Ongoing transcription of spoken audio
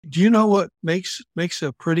Do you know what makes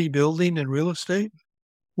a pretty building in real estate?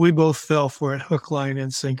 We both fell for it, hook, line,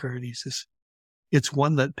 and sinker. And he says, it's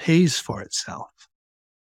one that pays for itself.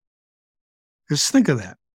 Just think of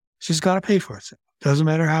that. She's got to pay for itself. Doesn't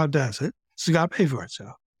matter how it does it. She's got to pay for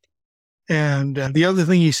itself. And the other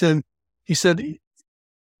thing he said, if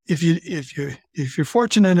you're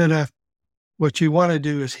fortunate enough, what you want to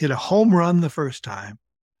do is hit a home run the first time,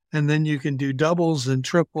 and then you can do doubles and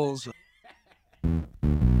triples.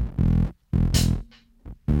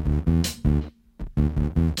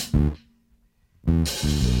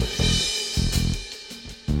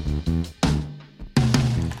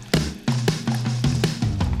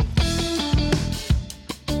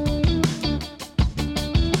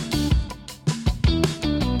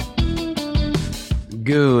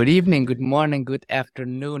 Good evening, good morning, good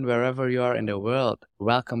afternoon, wherever you are in the world.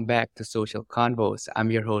 Welcome back to Social Confoes.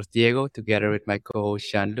 I'm your host, Diego, together with my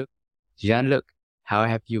co-host, Jean-Luc. Jean-Luc, how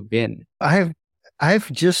have you been?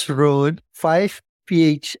 I've just wrote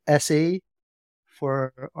 5-page essay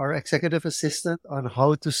for our executive assistant on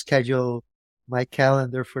how to schedule my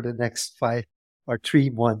calendar for the next 5 or 3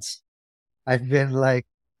 months. I'm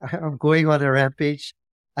going on a rampage.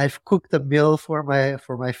 I've cooked a meal for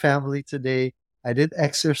my family today. I did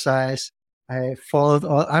exercise. I followed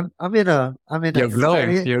all. You're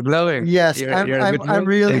glowing. You're glowing. Yes, I'm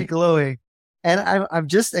really mood. glowing. And I'm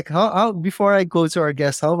just like, how before I go to our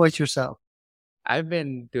guest, how about yourself? I've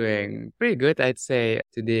been doing pretty good, I'd say.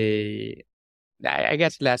 Today, I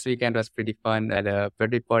guess last weekend was pretty fun. I had a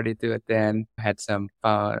birthday party to attend. Had some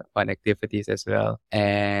fun activities as well.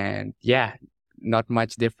 And yeah, not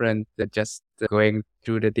much different than just going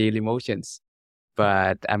through the daily motions.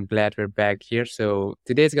 But I'm glad we're back here. So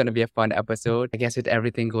today's going to be a fun episode. I guess with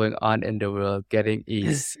everything going on in the world, getting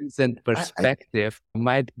a seasoned perspective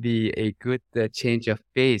might be a good change of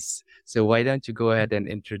pace. So why don't you go ahead and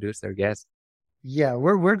introduce our guest? Yeah,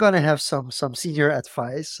 we're gonna have some senior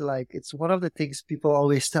advice. Like, it's one of the things people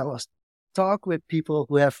always tell us. Talk with people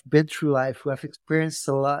who have been through life, who have experienced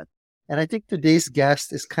a lot. And I think today's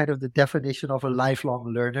guest is kind of the definition of a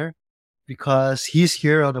lifelong learner, because he's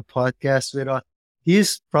here on the podcast with us.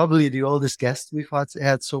 He's probably the oldest guest we've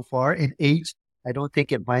had so far in age. I don't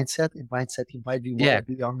think in mindset. In mindset, he might be one of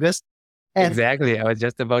the youngest. And exactly. I was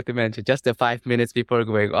just about to mention just the 5 minutes before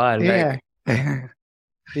going on. Yeah.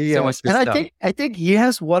 So much good and stuff. I think he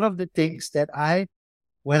has one of the things that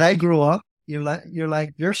when I grew up, you're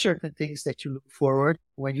like, there are certain things that you look forward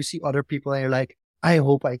when you see other people and you're like, I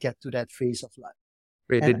hope I get to that phase of life.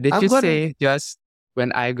 Wait, did you say just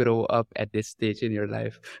when I grow up at this stage in your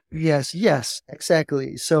life? Yes,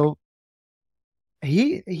 exactly. So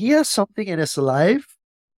he has something in his life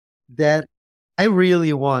that I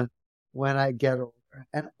really want when I get older.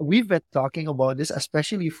 And we've been talking about this,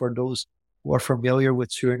 especially for those who are familiar with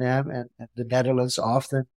Suriname and the Netherlands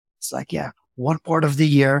often. It's like, one part of the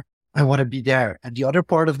year, I want to be there. And the other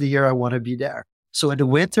part of the year, I want to be there. So in the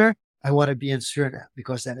winter, I want to be in Suriname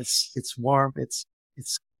because then it's warm, it's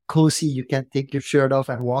cozy. You can take your shirt off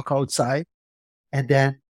and walk outside. And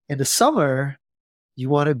then in the summer, you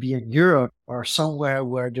want to be in Europe or somewhere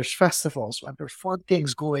where there's festivals and there's fun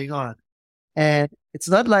things going on. And it's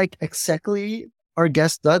not like exactly our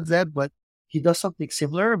guest does that, but he does something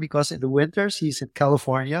similar, because in the winters, he's in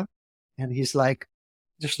California and he's like,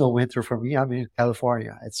 there's no winter for me. I'm in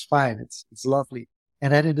California. It's fine. It's lovely.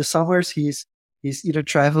 And then in the summers, he's either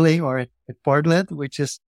traveling or in Portland, which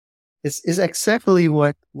is exactly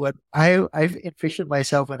what I've envisioned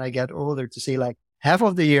myself when I get older, to say, like, half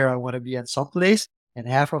of the year I want to be in some place and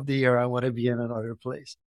half of the year I want to be in another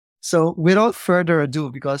place. So without further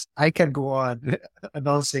ado, because I can go on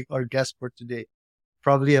announcing our guest for today,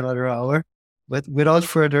 probably another hour, but without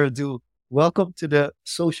further ado, welcome to the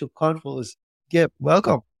Social Confoes. Gib,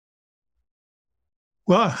 welcome.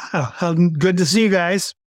 Well, good to see you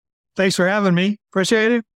guys. Thanks for having me.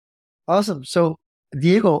 Appreciate it. Awesome. So,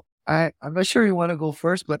 Diego, I'm not sure you want to go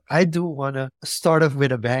first, but I do want to start off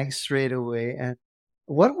with a bang straight away. And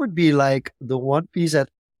what would be like the one piece of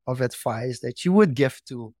advice that you would give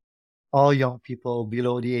to all young people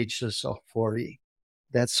below the ages of 40?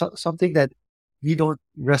 That's something that we don't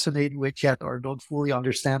resonate with yet or don't fully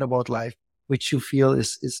understand about life, which you feel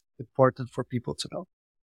is important for people to know.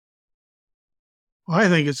 Well, I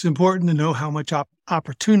think it's important to know how much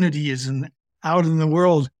opportunity is out in the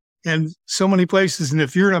world, and so many places. And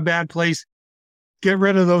if you're in a bad place, get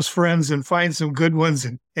rid of those friends and find some good ones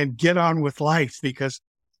and get on with life, because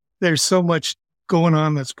there's so much going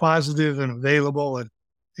on that's positive and available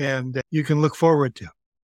and you can look forward to.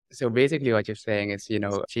 So basically what you're saying is,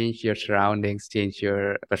 change your surroundings, change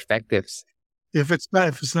your perspectives. If it's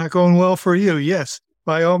not going well for you, yes,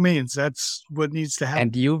 by all means, that's what needs to happen.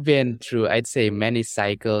 And you've been through, I'd say, many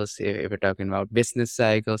cycles. If we're talking about business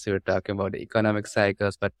cycles, if we're talking about the economic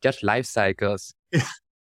cycles, but just life cycles. Yeah.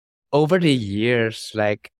 Over the years,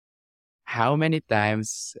 like how many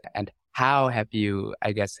times and how have you,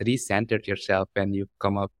 I guess, recentered yourself when you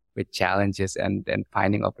come up with challenges and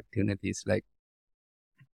finding opportunities? Like,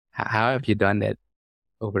 how have you done that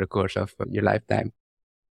over the course of your lifetime?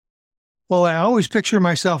 Well, I always picture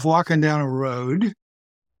myself walking down a road,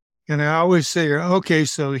 and I always say, okay,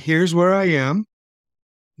 so here's where I am.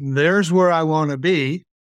 There's where I want to be.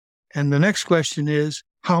 And the next question is,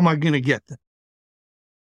 how am I going to get there?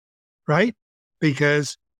 Right?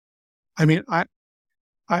 Because, I mean,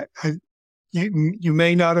 you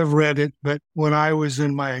may not have read it, but when I was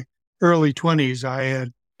in my early 20s, I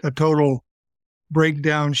had a total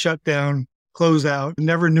breakdown, shutdown, closeout.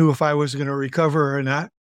 Never knew if I was going to recover or not.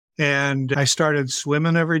 And I started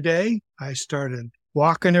swimming every day. I started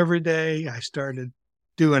walking every day. I started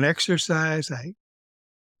doing exercise. I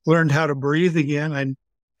learned how to breathe again. I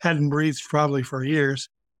hadn't breathed probably for years,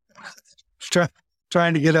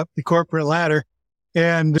 trying to get up the corporate ladder.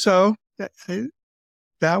 And so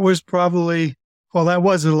that was probably, well, that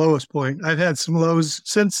was the lowest point. I've had some lows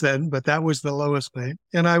since then, but that was the lowest point.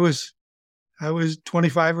 And I was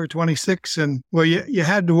 25 or 26, and well, you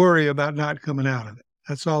had to worry about not coming out of it.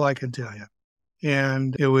 That's all I can tell you.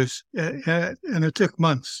 And it was, and it took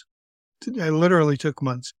months. It literally took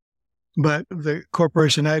months. But the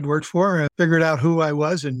corporation I'd worked for figured out who I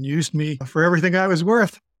was and used me for everything I was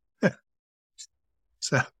worth.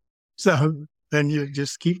 So then you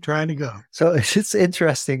just keep trying to go. So it's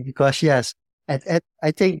interesting because, yes,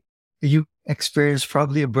 I think you experienced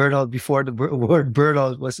probably a burnout before the word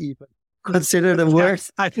burnout was even considered a word.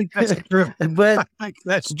 I think that's true.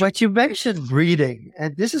 But you mentioned breathing,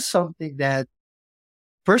 and this is something that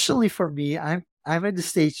personally for me, I'm at the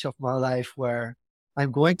stage of my life where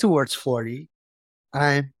I'm going towards 40.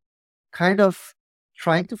 I'm kind of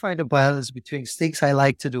trying to find a balance between things I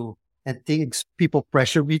like to do and things people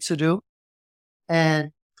pressure me to do.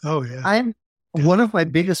 And one of my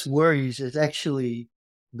biggest worries is actually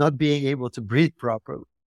not being able to breathe properly.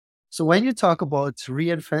 So when you talk about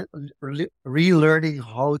relearning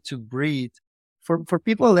how to breathe, for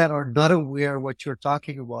people that are not aware what you're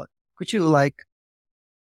talking about, could you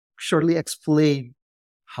shortly explain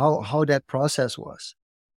how that process was?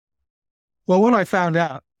 Well, what I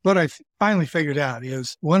finally figured out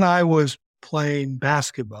is when I was playing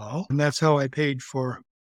basketball, and that's how I paid for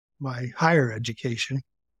my higher education.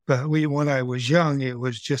 But when I was young, it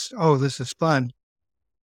was just, this is fun.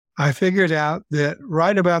 I figured out that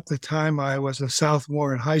right about the time I was a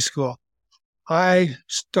sophomore in high school, I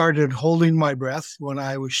started holding my breath when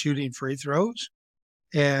I was shooting free throws.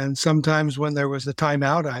 And sometimes when there was a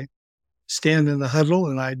timeout, I'd stand in the huddle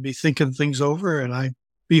and I'd be thinking things over and I'd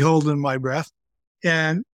be holding my breath.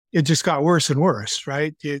 And it just got worse and worse,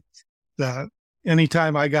 right?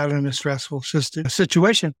 Anytime I got in a stressful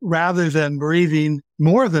situation, rather than breathing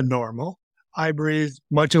more than normal, I breathed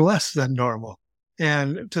much less than normal.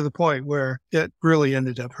 And to the point where it really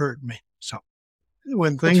ended up hurting me. So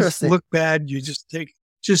when things look bad, you just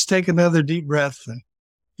take another deep breath and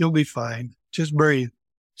you'll be fine. Just breathe.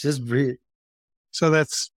 Just breathe. So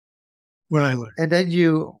that's when I learned. And then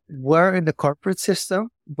you were in the corporate system,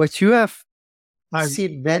 but you have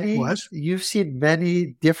seen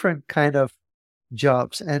many different kind of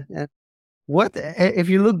jobs. And what, if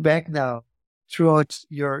you look back now throughout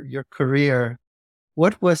your career,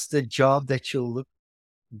 what was the job that you look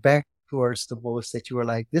back towards the most that you were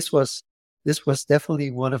like, this was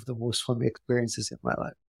definitely one of the most fun experiences in my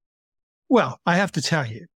life? Well, I have to tell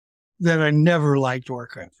you that I never liked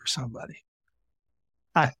working for somebody.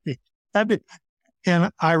 And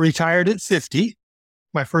I retired at 50,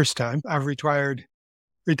 my first time. I've retired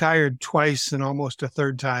twice and almost a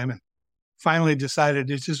third time, and finally decided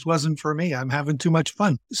it just wasn't for me. I'm having too much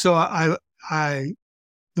fun. So the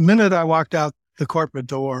minute I walked out the corporate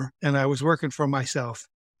door and I was working for myself,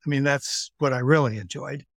 I mean, that's what I really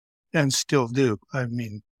enjoyed and still do. I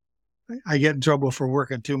mean, I get in trouble for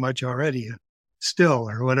working too much already, still,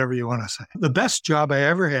 or whatever you want to say. The best job I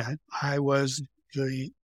ever had, I was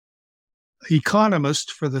the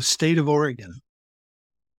economist for the state of Oregon.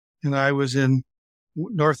 And I was in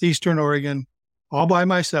northeastern Oregon all by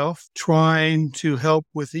myself, trying to help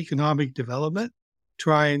with economic development,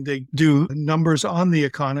 trying to do numbers on the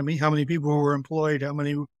economy, how many people were employed, how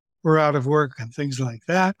many were out of work, and things like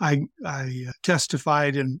that. I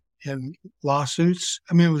testified in lawsuits.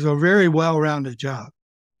 I mean, it was a very well-rounded job.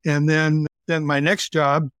 And then my next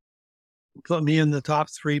job put me in the top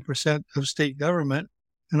 3% of state government.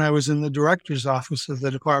 and I was in the director's office of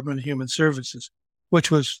the Department of Human Services, which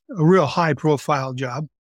was a real high-profile job.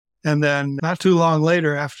 And then not too long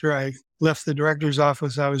later, after I left the director's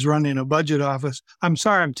office, I was running a budget office. I'm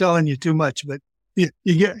sorry I'm telling you too much, but you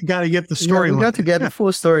got to get the story. Yeah, we got to get the full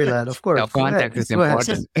storyline, of course. Now, context is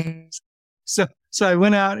important. So I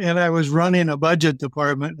went out and I was running a budget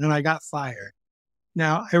department and I got fired.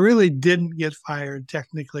 Now, I really didn't get fired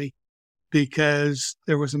technically because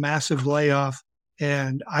there was a massive layoff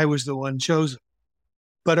and I was the one chosen.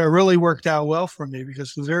 But it really worked out well for me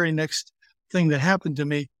because the very next thing that happened to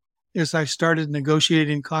me is I started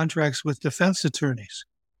negotiating contracts with defense attorneys.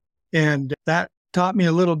 And that taught me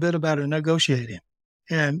a little bit about negotiating.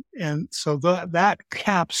 And so that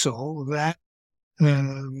capsule, that,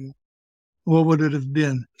 what would it have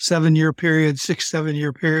been? 7-year period,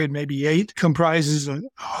 7-year period, maybe 8, comprises a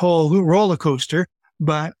whole roller coaster,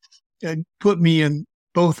 but it put me in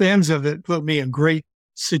both ends of it, put me in great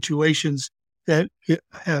situations that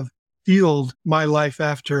have fueled my life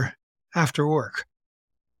after work.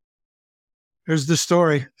 There's the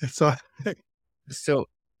story. So,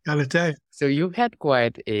 gotta tell you. So you've had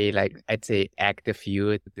quite a, I'd say, active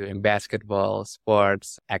youth, doing basketball,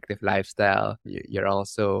 sports, active lifestyle. You're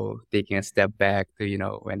also taking a step back to,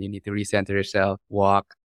 when you need to recenter yourself,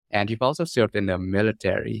 walk. And you've also served in the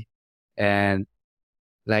military. And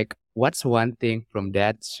what's one thing from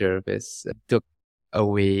that service took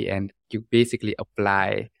away and you basically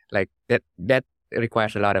apply that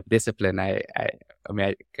requires a lot of discipline. I mean,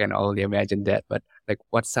 I can only imagine that, but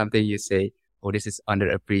what's something you say, oh, this is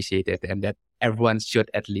underappreciated and that everyone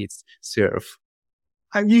should at least serve?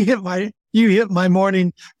 You hit my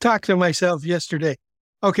morning talk to myself yesterday.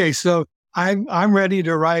 Okay. So I'm ready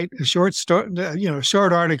to write a short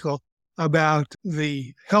article about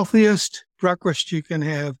the healthiest breakfast you can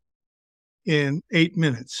have in 8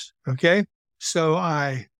 minutes. Okay. So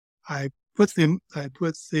I put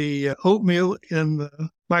the oatmeal in the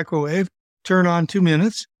microwave, turn on 2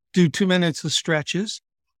 minutes, do 2 minutes of stretches,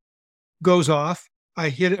 goes off. I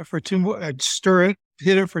hit it for 2 more, I'd stir it,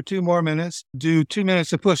 hit it for 2 more minutes, do 2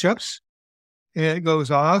 minutes of push-ups, and it goes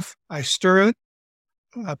off. I stir it.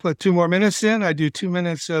 I put 2 more minutes in. I do 2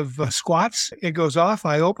 minutes of squats. It goes off.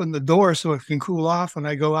 I open the door so it can cool off, and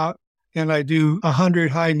I go out and I do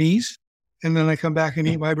 100 high knees, and then I come back and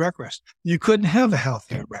eat my breakfast. You couldn't have a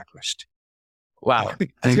healthier breakfast. Wow.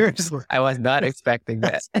 Seriously. I was not expecting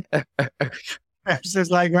that. It's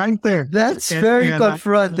just right there. That's very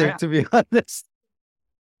confronting, to be honest.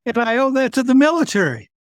 And I owe that to the military.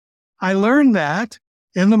 I learned that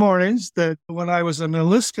in the mornings that when I was an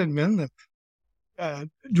enlistment, the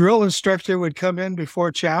drill instructor would come in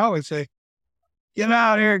before chow and say, "Get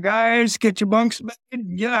out here, guys, get your bunks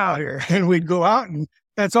made, get out here." And we'd go out, and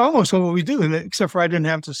that's almost what we do, except for I didn't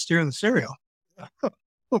have to steer the cereal.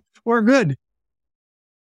 We're good.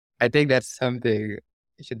 I think that's something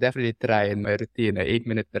you should definitely try in my routine, an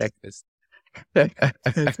 8-minute breakfast.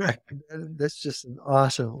 That's just an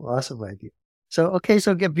awesome idea. So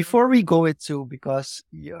again, before we go into, because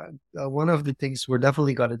one of the things we're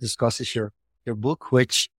definitely going to discuss is your book,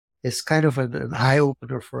 which is kind of an eye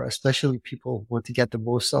opener for especially people who want to get the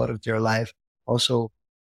most out of their life, also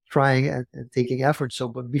trying and taking effort. So,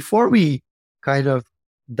 but before we kind of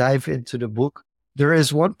dive into the book, there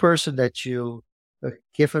is one person that you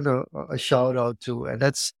given a shout out to, and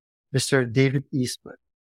that's Mr. David Eastman.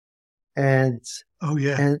 And oh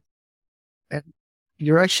yeah, and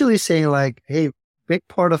you're actually saying hey, big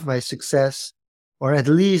part of my success, or at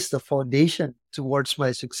least the foundation towards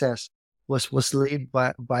my success, was laid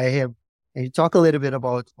by him. And you talk a little bit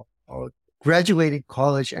about graduating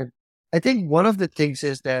college, and I think one of the things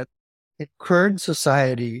is that in current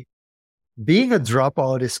society, being a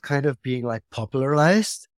dropout is kind of being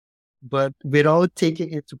popularized, but without taking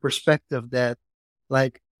into perspective that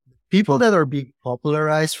people that are being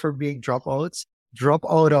popularized for being dropouts drop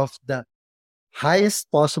out of the highest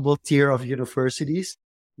possible tier of universities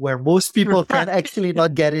where most people can actually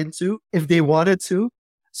not get into if they wanted to.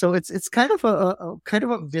 So it's kind of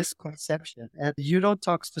a misconception. And you don't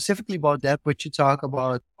talk specifically about that, but you talk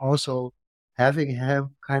about also having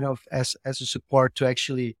him kind of as a support to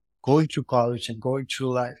actually going through college and going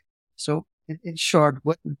through life. So in short,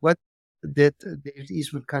 what did David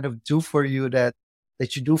Eastman kind of do for you that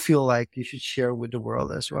you do feel like you should share with the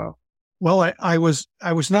world as well? Well, I was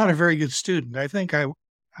not a very good student. I think I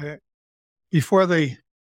before they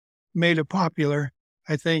made it popular,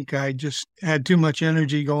 I think I just had too much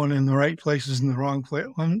energy going in the right places and the wrong place.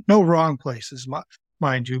 Well, no wrong places,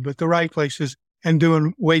 mind you, but the right places, and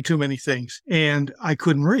doing way too many things. And I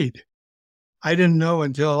couldn't read. I didn't know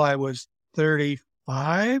until I was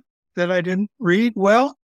 35 that I didn't read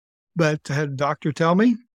well. But I had a doctor tell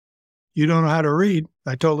me, you don't know how to read.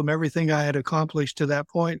 I told him everything I had accomplished to that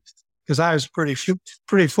point because I was pretty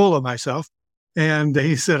full of myself. And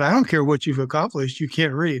he said, I don't care what you've accomplished. You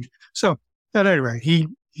can't read. So at any rate,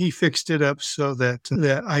 he fixed it up so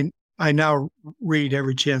that I now read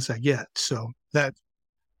every chance I get. So that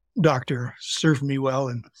doctor served me well.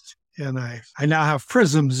 And I now have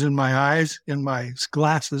prisms in my eyes, in my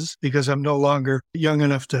glasses, because I'm no longer young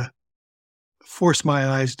enough to force my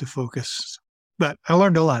eyes to focus. But I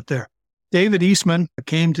learned a lot there. David Eastman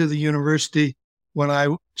came to the university when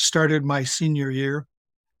I started my senior year,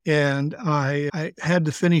 and I had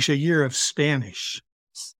to finish a year of Spanish.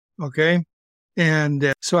 Okay.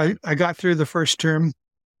 And so I got through the first term,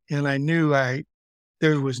 and I knew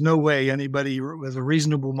there was no way anybody with a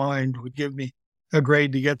reasonable mind would give me a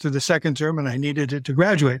grade to get through the second term, and I needed it to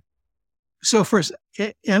graduate. So first,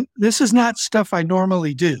 and this is not stuff I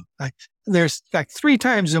normally do. There's like 3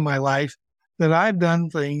 times in my life that I've done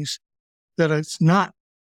things that it's not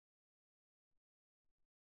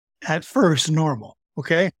at first normal.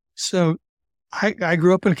 Okay. So I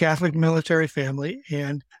grew up in a Catholic military family,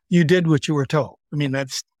 and you did what you were told. I mean,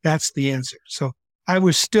 that's the answer. So I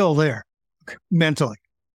was still there mentally.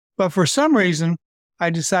 But for some reason, I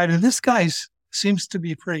decided this guy seems to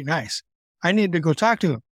be pretty nice. I need to go talk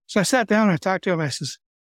to him. So I sat down and I talked to him. I says,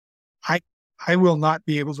 I will not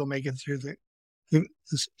be able to make it through the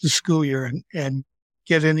school year and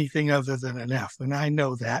get anything other than an F. And I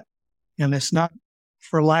know that. And it's not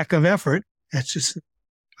for lack of effort. It's just,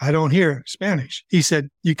 I don't hear Spanish. He said,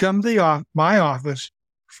 you come to my office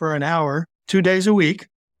for an hour, 2 days a week,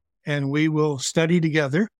 and we will study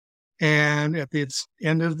together. And at the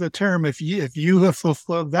end of the term, if you have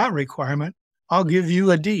fulfilled that requirement, I'll give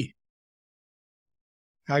you a D.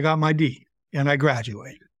 I got my D, and I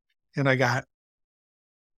graduated, and I got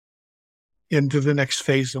into the next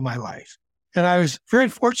phase of my life. And I was very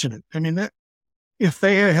fortunate. I mean, if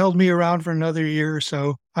they had held me around for another year or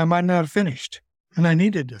so, I might not have finished, and I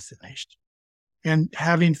needed to finish. And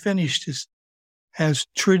having finished has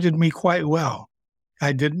treated me quite well.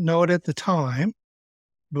 I didn't know it at the time,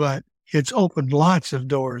 but it's opened lots of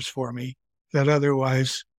doors for me that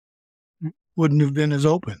otherwise wouldn't have been as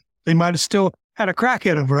open. They might have still had a crack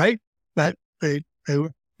at them, right? But the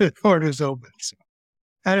door is open. So,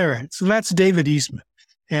 at any rate, so that's David Eastman.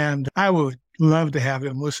 And I would love to have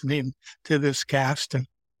him listening to this cast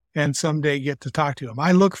and someday get to talk to him.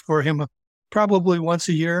 I look for him probably once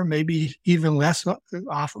a year, maybe even less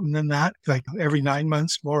often than that, like every 9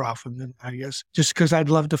 months, more often than that, I guess, just because I'd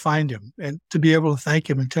love to find him and to be able to thank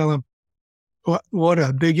him and tell him what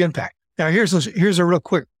a big impact. Now, here's a real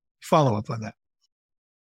quick follow-up on that.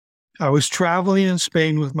 I was traveling in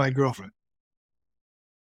Spain with my girlfriend.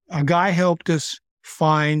 A guy helped us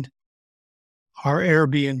find our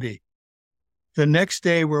Airbnb. The next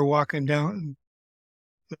day, we're walking down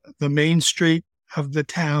the main street of the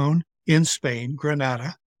town in Spain,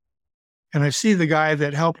 Granada, and I see the guy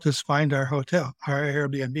that helped us find our hotel, our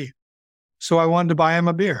Airbnb. So I wanted to buy him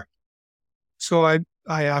a beer. So I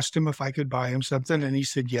asked him if I could buy him something, and he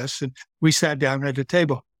said yes, and we sat down at a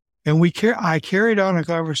table. And I carried on a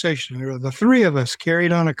conversation, or the 3 of us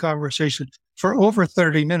carried on a conversation for over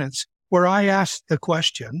 30 minutes where I asked the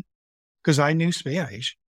question, because I knew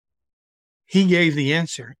Spanish. He gave the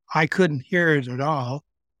answer. I couldn't hear it at all.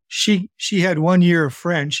 She had 1 year of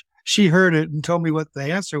French. She heard it and told me what the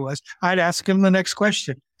answer was. I'd ask him the next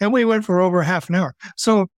question. And we went for over half an hour.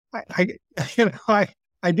 So I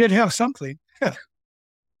did have something. No,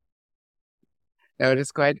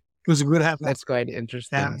 that's quite. It was a good half. That's quite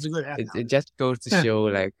interesting. Yeah, it was a good half. It just goes to show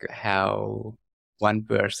like how one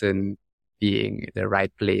person being the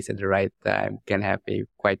right place at the right time can have a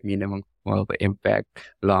quite minimal impact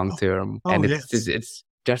long term. And it's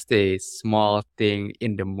just a small thing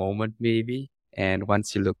in the moment maybe. And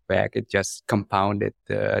once you look back, it just compounded,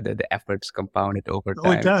 the efforts compounded over time.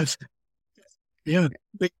 Oh, it does. Yeah,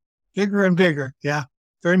 bigger and bigger. Yeah,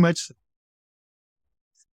 very much so.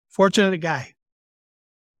 Fortunate guy.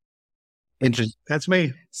 Interesting. That's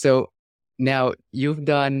me. So now you've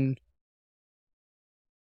done.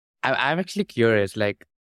 I'm actually curious. Like,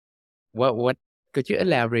 what could you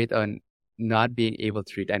elaborate on not being able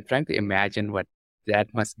to read? I'm trying to imagine what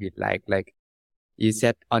that must be like. Like you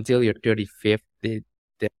said, until your 35th.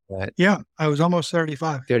 Yeah, I was almost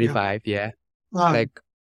 35. 35, yeah. Like,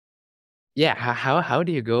 yeah. How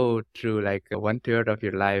do you go through like 1/3 of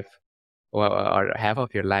your life, or half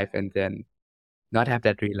of your life, and then not have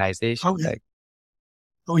that realization? Oh, yeah. Like,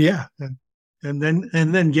 oh yeah, and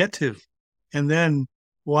then get to, and then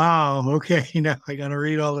wow, okay, now I got to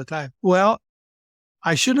read all the time. Well,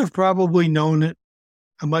 I should have probably known it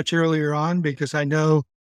much earlier on because I know,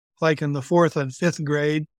 like in the 4th and 5th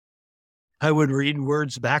grade, I would read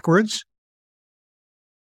words backwards.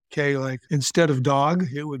 Okay, like instead of dog,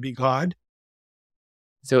 it would be God.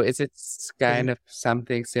 So is it kind Okay. of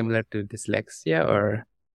something similar to dyslexia or?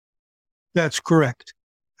 That's correct.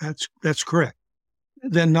 That's correct.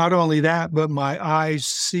 Then not only that, but my eyes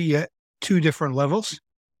see at 2 different levels.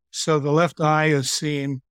 So the left eye is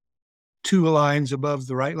seeing 2 lines above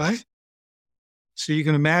the right line. So you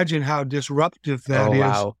can imagine how disruptive that Oh, is.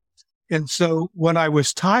 wow. And so when I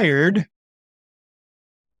was tired,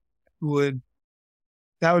 that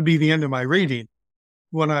would be the end of my reading.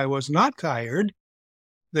 When I was not tired,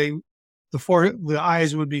 the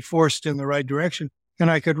eyes would be forced in the right direction, and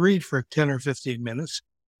I could read for 10 or 15 minutes.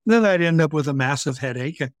 Then I'd end up with a massive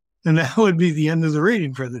headache, and that would be the end of the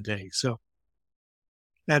reading for the day. So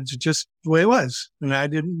that's just the way it was. And I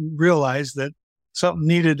didn't realize that something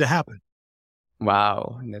needed to happen.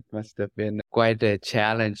 Wow, that must have been quite a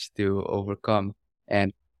challenge to overcome.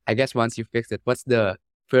 And I guess once you fix it, what's the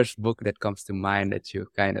first book that comes to mind that you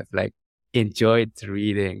kind of like enjoyed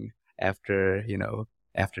reading after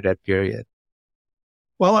that period?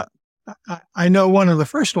 Well, I know one of the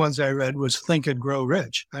first ones I read was Think and Grow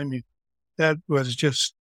Rich. I mean, that was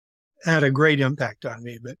just had a great impact on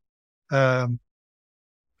me. But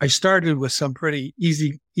I started with some pretty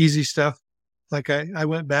easy stuff. Like I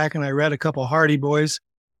went back and I read a couple Hardy Boys,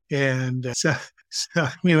 and so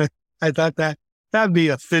I mean, I thought that'd be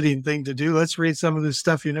a fitting thing to do. Let's read some of this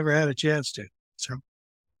stuff you never had a chance to. So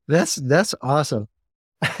That's awesome.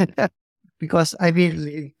 Because I mean,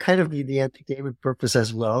 it kind of need the entertainment purpose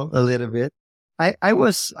as well, a little bit. I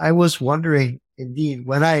was wondering indeed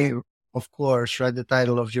when I, of course, read the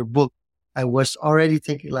title of your book, I was already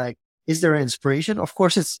thinking like, is there inspiration? Of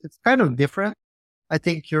course, it's kind of different. I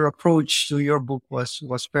think your approach to your book was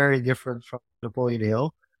very different from Napoleon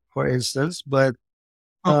Hill, for instance. But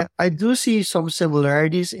I do see some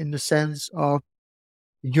similarities in the sense of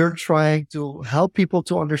you're trying to help people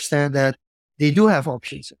to understand that they do have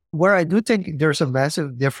options. Where I do think there's a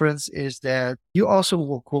massive difference is that you also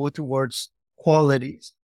will go towards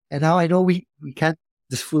qualities. And now I know we can't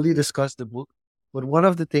just fully discuss the book, but one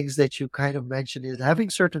of the things that you kind of mentioned is having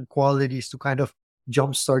certain qualities to kind of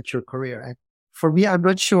jumpstart your career. And for me, I'm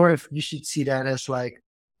not sure if you should see that as like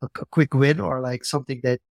a quick win or like something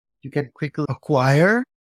that you can quickly acquire,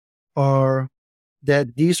 or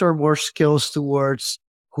that these are more skills towards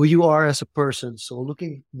who you are as a person. So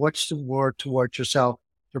looking much more towards yourself,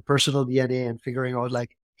 your personal DNA, and figuring out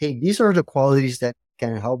like, hey, these are the qualities that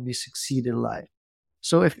can help me succeed in life.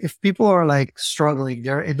 So if people are like struggling,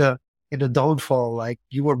 they're in the downfall, like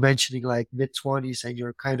you were mentioning, like mid-20s, and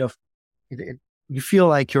you're kind of you feel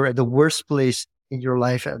like you're at the worst place in your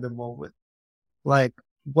life at the moment. Like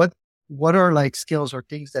what are like skills or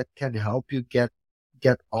things that can help you get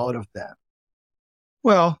out of that?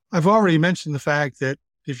 well, I've already mentioned the fact that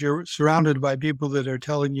if you're surrounded by people that are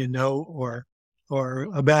telling you no or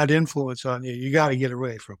a bad influence on you, you got to get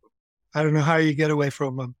away from them. I don't know how you get away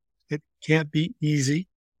from them. It can't be easy.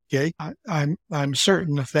 Okay, I'm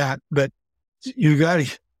certain of that. But you got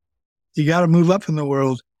to move up in the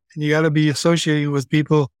world, and you got to be associating with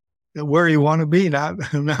people where you want to be, not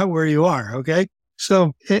where you are. Okay,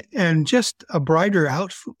 so and just a brighter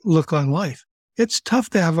outlook on life. It's tough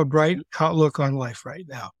to have a bright outlook on life right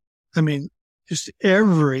now. I mean, just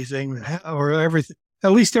everything, or everything,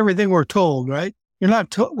 at least everything we're told, right? We're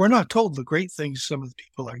not told the great things some of the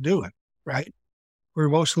people are doing, right? We're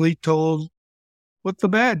mostly told what the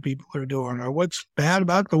bad people are doing, or what's bad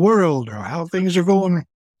about the world, or how things are going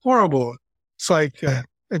horrible. It's like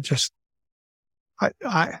it just.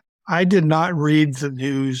 I did not read the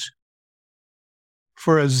news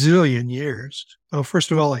for a zillion years. Well,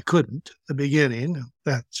 first of all, I couldn't at the beginning.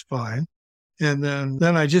 That's fine. And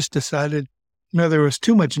then I just decided, there was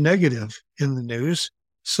too much negative in the news.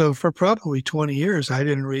 So for probably 20 years, I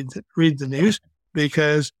didn't read the news,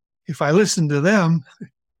 because if I listened to them,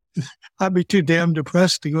 I'd be too damn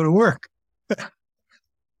depressed to go to work.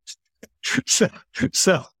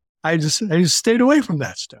 so I just stayed away from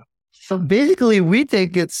that stuff. So basically, we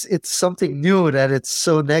think it's something new that it's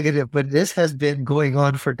so negative, but this has been going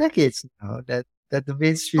on for decades now. That the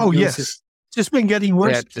mainstream news yes, is just been getting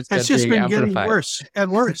worse. Yeah, It's just been getting amplified. worse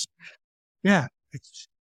and worse. Yeah, it's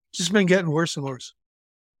just been getting worse and worse.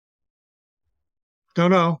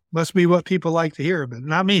 Don't know. Must be what people like to hear, but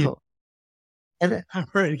not me. And I'm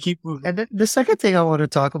ready to keep moving. And the second thing I want to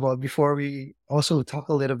talk about before we also talk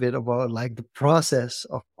a little bit about like the process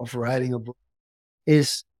of writing a book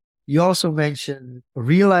is you also mentioned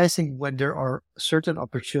realizing when there are certain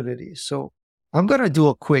opportunities. So I'm going to do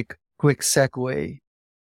a quick segue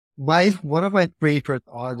one of my favorite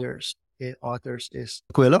authors is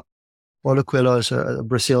Coelho. Paulo Coelho is a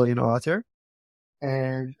Brazilian author,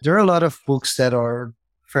 and there are a lot of books that are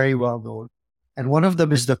very well known. And one of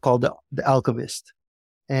them is called the Alchemist.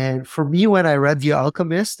 And for me, when I read The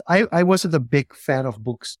Alchemist, I wasn't a big fan of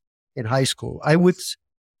books in high school. I would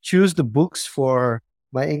choose the books for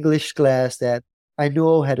my English class that I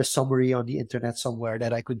know had a summary on the internet somewhere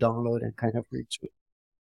that I could download and kind of read through.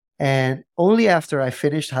 And only after I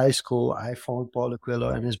finished high school, I found Paulo Coelho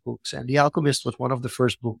and his books. And The Alchemist was one of the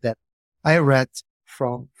first books that I read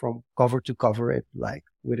from cover to cover it like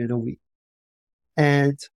within a week.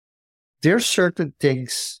 And there's certain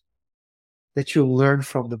things that you learn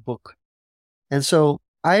from the book. And so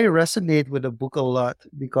I resonate with the book a lot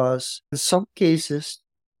because in some cases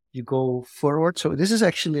you go forward. So this is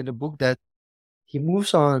actually in the book that he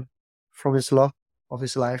moves on from his love of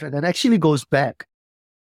his life and then actually goes back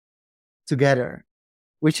together,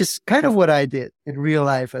 which is kind of what I did in real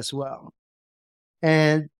life as well.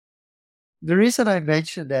 And the reason I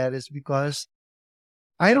mention that is because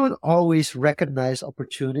I don't always recognize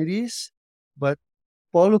opportunities, but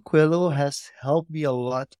Paulo Coelho has helped me a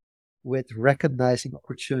lot with recognizing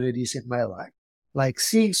opportunities in my life, like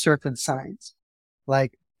seeing certain signs.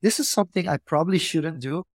 Like, this is something I probably shouldn't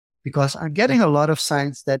do because I'm getting a lot of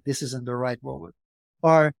signs that this isn't the right moment.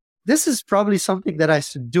 Or this is probably something that I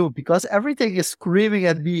should do because everything is screaming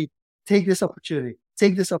at me, take this opportunity,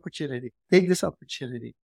 take this opportunity, take this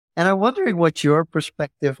opportunity. And I'm wondering what your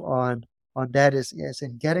perspective on that is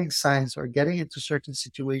in getting signs or getting into certain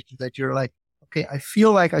situations that you're like, okay, I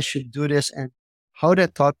feel like I should do this, and how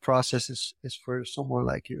that thought process is for someone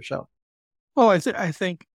like yourself. Well, I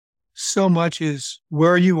think so much is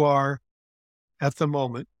where you are at the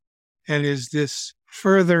moment, and is this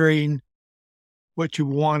furthering what you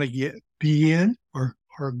want to be in or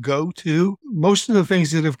go to? Most of the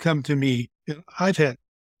things that have come to me, I've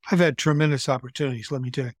had tremendous opportunities. Let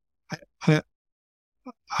me tell you,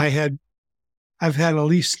 I've had at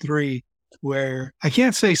least three where I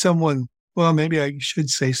can't say someone. Well, maybe I should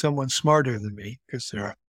say someone smarter than me, because there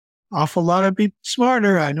are an awful lot of people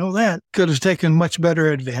smarter. I know that could have taken much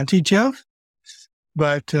better advantage of,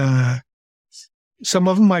 but some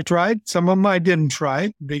of them I tried, some of them I didn't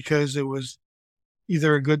try because it was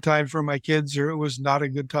either a good time for my kids or it was not a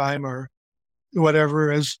good time or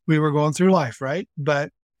whatever as we were going through life, right?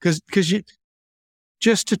 But because you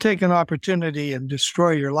just to take an opportunity and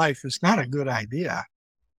destroy your life is not a good idea.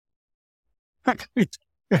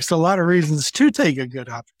 There's a lot of reasons to take a good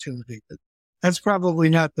opportunity, but that's probably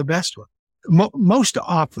not the best one. Most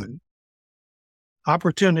often,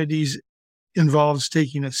 opportunities involves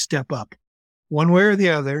taking a step up. One way or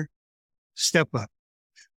the other, step up.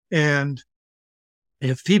 And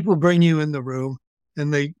if people bring you in the room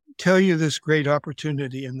and they tell you this great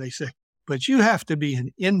opportunity and they say, but you have to be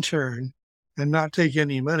an intern and not take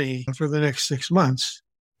any money for the next 6 months,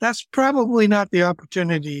 that's probably not the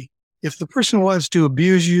opportunity. If the person wants to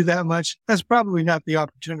abuse you that much, that's probably not the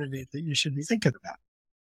opportunity that you should be thinking about.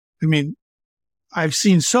 I mean, I've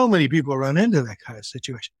seen so many people run into that kind of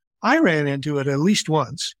situation. I ran into it at least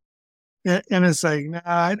once. And it's like, nah,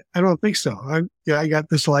 I don't think so. I got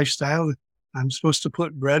this lifestyle. I'm supposed to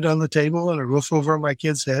put bread on the table and a roof over my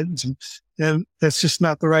kids' heads. And that's just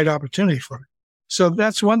not the right opportunity for me. So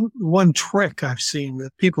that's one trick I've seen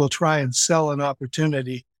that people try and sell an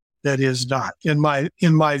opportunity that is not, in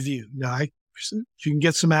my view. Now, you can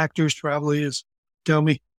get some actors probably tell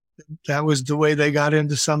me that was the way they got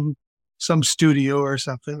into some studio or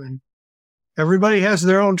something. And everybody has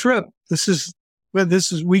their own trip.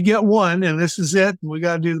 We get one and this is it. And we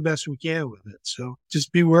got to do the best we can with it. So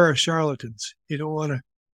just beware of charlatans. You don't want to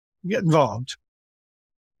get involved.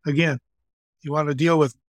 Again, you want to deal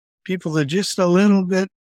with people that just a little bit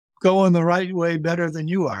going the right way better than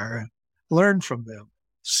you are and learn from them.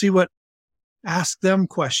 Ask them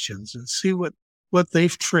questions and see what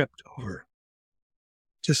they've tripped over.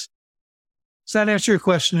 Does that answer your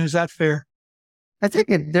question? Is that fair? I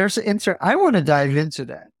think I want to dive into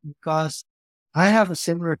that because I have a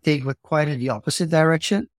similar take, but quite in the opposite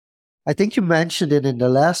direction. I think you mentioned it in the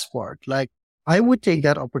last part. Like, I would take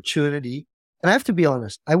that opportunity, and I have to be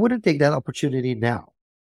honest, I wouldn't take that opportunity now.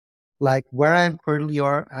 Like where I'm currently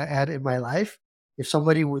at in my life, if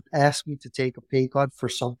somebody would ask me to take a pay cut for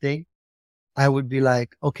something, I would be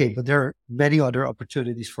like, okay, but there are many other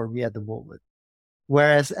opportunities for me at the moment.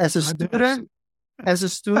 Whereas as a student,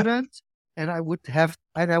 and I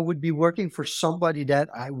would be working for somebody that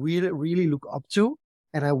I really, really look up to,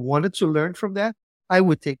 and I wanted to learn from that, I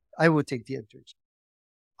would take the internship.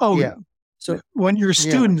 Oh yeah. So when you're a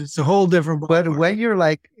student, it's a whole different. But when you're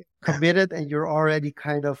like committed and you're already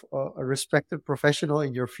kind of a respected professional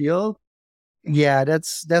in your field, yeah,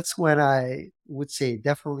 that's when I would say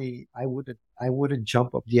definitely I wouldn't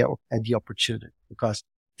jump up at the opportunity, because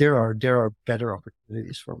there are better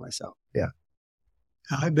opportunities for myself. Yeah.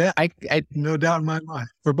 I bet. I No doubt in my mind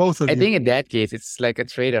for both of I you. think in that case, it's like a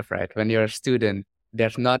trade-off, right? When you're a student,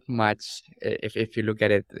 there's not much, if you look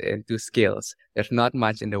at it in two skills, there's not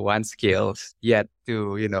much in the one skills yet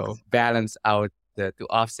to, balance out to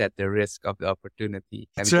offset the risk of the opportunity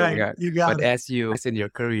and That's going right. out. You got But it. as you, as in your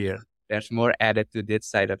career, there's more added to this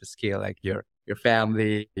side of the scale, like your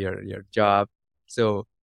family, your job. So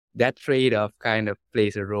that trade-off kind of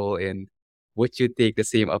plays a role in would you take the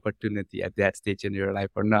same opportunity at that stage in your life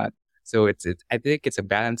or not. So it's I think it's a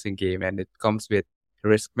balancing game, and it comes with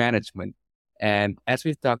risk management. And as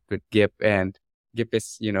we've talked with Gib, and Gib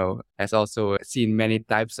is, has also seen many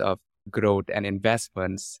types of growth and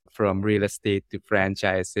investments, from real estate to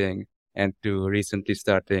franchising and to recently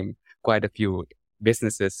starting quite a few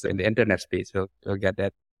businesses in the internet space. We'll get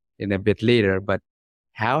that in a bit later. But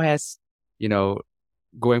how has,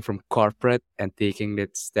 going from corporate and taking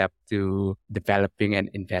that step to developing and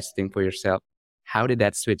investing for yourself, how did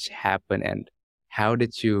that switch happen? And how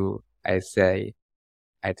did you, I'd say,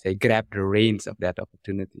 grab the reins of that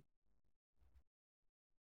opportunity?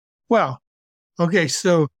 Well, okay,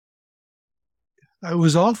 so I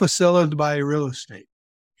was all facilitated by real estate.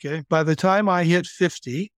 Okay. By the time I hit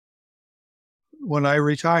 50, when I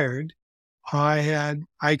retired, I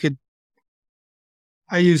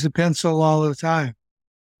use a pencil all the time.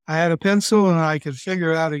 I had a pencil and I could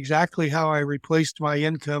figure out exactly how I replaced my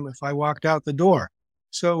income if I walked out the door.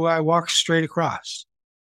 So I walked straight across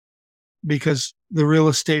because the real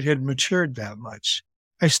estate had matured that much.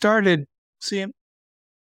 I started seeing,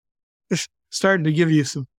 starting to give you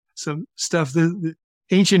some stuff, the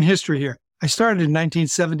ancient history here. I started in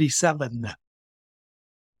 1977.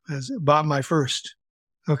 Bought my first.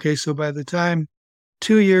 Okay, so by the time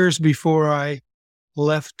 2 years before I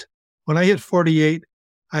left, when I hit 48,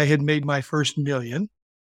 I had made my first $1 million.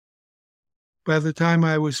 By the time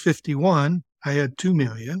I was 51, I had $2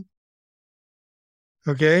 million.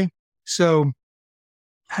 Okay, so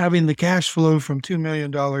having the cash flow from $2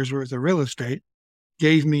 million worth of real estate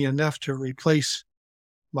gave me enough to replace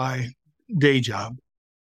my day job.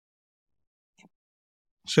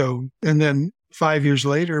 So, and then 5 years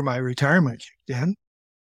later, my retirement kicked in.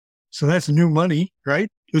 So that's new money, right?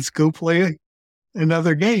 Let's go play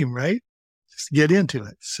another game, right? Just get into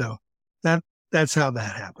it. So that's how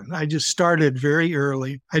that happened. I just started very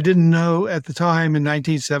early. I didn't know at the time in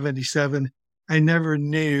 1977, I never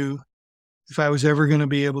knew if I was ever going to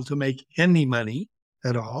be able to make any money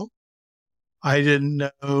at all. I didn't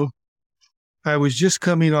know. I was just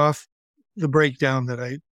coming off the breakdown that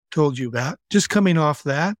I told you about, just coming off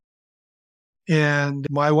that. And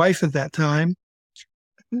my wife at that time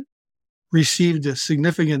received a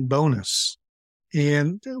significant bonus.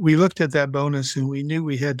 And we looked at that bonus and we knew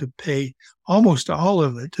we had to pay almost all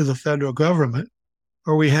of it to the federal government,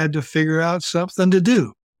 or we had to figure out something to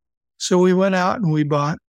do. So we went out and we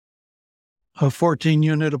bought a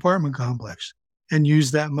 14-unit apartment complex and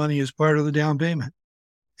used that money as part of the down payment.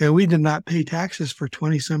 And we did not pay taxes for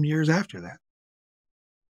 20-some years after that.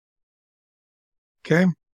 Okay?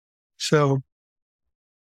 So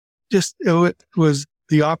just it was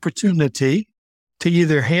the opportunity to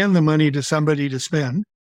either hand the money to somebody to spend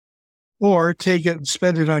or take it and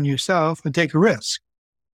spend it on yourself and take a risk.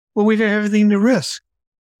 Well, we didn't have anything to risk.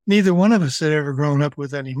 Neither one of us had ever grown up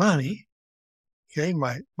with any money. Okay,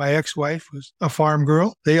 my ex-wife was a farm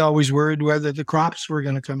girl. They always worried whether the crops were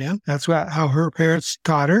going to come in. That's how her parents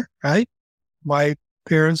taught her, right? My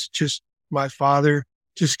father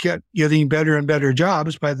just kept getting better and better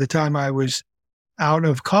jobs. By the time I was out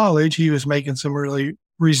of college, he was making some really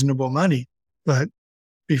reasonable money. But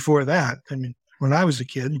before that, I mean, when I was a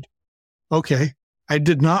kid, okay, I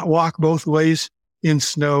did not walk both ways in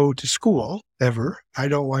snow to school ever. I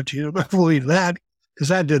don't want you to believe that, because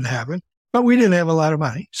that didn't happen. But we didn't have a lot of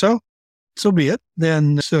money. So be it.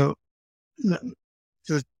 Then, so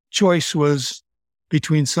the choice was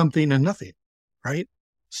between something and nothing, right?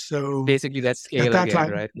 So basically that's scale at that again,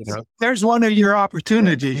 time, right? there's one of your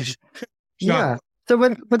opportunities. Yeah. So,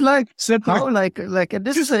 but like, Sit how, there. like, and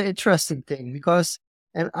this is an interesting thing, because,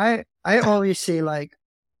 and I always say, like,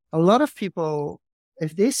 a lot of people,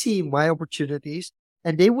 if they see my opportunities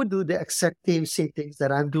and they would do the exact same things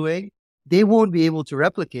that I'm doing, they won't be able to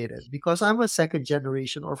replicate it, because I'm a second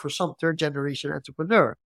generation, or for some third generation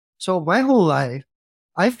entrepreneur. So my whole life,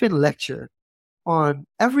 I've been lectured on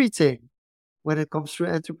everything when it comes to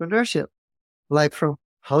entrepreneurship. like from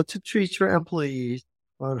how to treat your employees,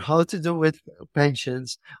 on how to do with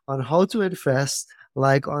pensions, on how to invest,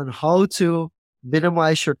 like on how to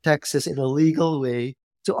minimize your taxes in a legal way,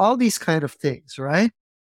 to all these kind of things, right?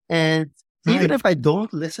 And even Right. if I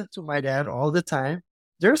don't listen to my dad all the time,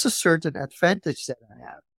 there's a certain advantage that I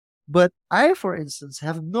have. But I, for instance,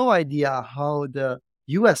 have no idea how the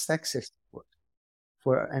US tax system works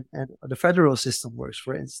and the federal system works,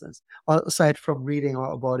 for instance, aside from reading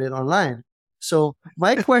about it online. So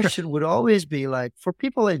my question would always be like, for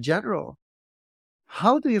people in general,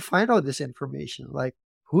 how do you find out this information? Like,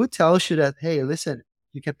 who tells you that, hey, listen,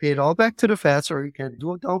 you can pay it all back to the feds, or you can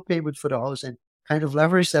do a down payment for the house and kind of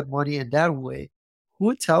leverage that money in that way?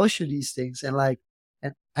 Who tells you these things? And like,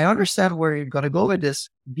 and I understand where you're going to go with this,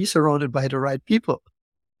 be surrounded by the right people.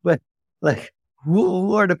 But like,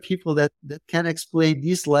 who are the people that can explain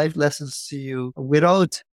these life lessons to you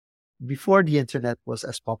without, before the internet was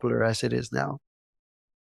as popular as it is now?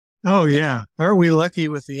 Oh, yeah. Are we lucky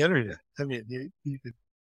with the internet? I mean, you could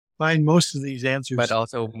find most of these answers. But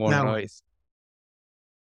also more now. noise.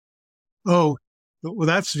 Oh, well,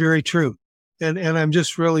 that's very true. And I'm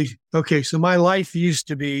just really, okay, so my life used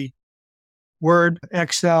to be Word,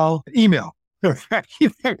 Excel, email.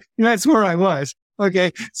 That's where I was.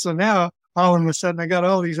 Okay, so now all of a sudden I got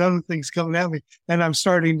all these other things coming at me, and I'm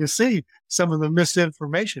starting to see some of the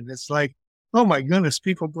misinformation. It's like, oh my goodness,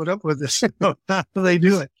 people put up with this. How do they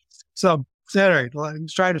do it? So, all right, well, I'm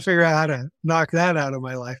trying to figure out how to knock that out of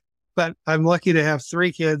my life. But I'm lucky to have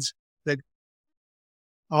 3 kids that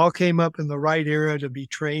all came up in the right era to be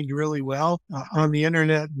trained really well on the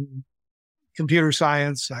internet and computer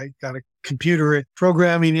science. I got a computer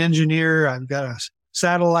programming engineer. I've got a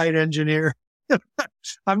satellite engineer.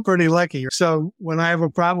 I'm pretty lucky. So when I have a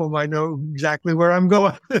problem, I know exactly where I'm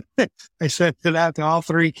going. I send it out to all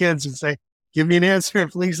 3 kids and say, give me an answer,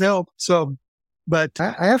 please help. So, but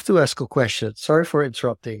I have to ask a question. Sorry for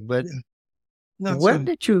interrupting, but when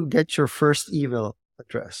did you get your first email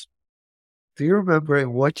address? Do you remember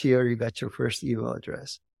in what year you got your first email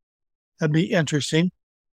address? That'd be interesting.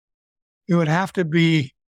 It would have to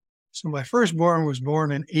be, so my firstborn was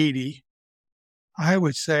born in 80. I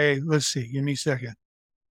would say, let's see, give me a second.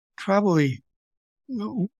 Probably,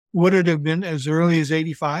 would it have been as early as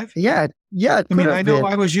 85? Yeah. I mean, I know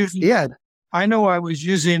I was using, yeah. I know I was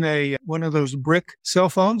using one of those brick cell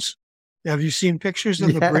phones. Have you seen pictures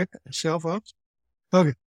of the brick cell phones?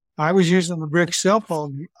 Okay. I was using the brick cell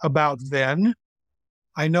phone about then.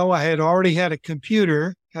 I know I had already had a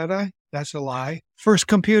computer. Had I? That's a lie. First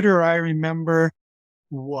computer I remember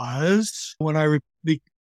was when I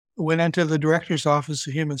went into the director's office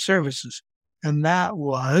of human services. And that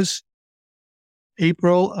was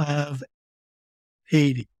April of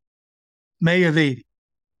 80, May of 80.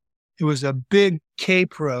 It was a big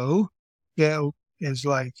K-Pro that is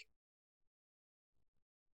like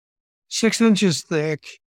 6 inches thick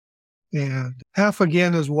and half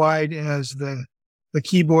again as wide as the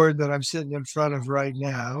keyboard that I'm sitting in front of right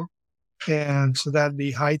now. And so that'd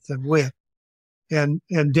be height and width. And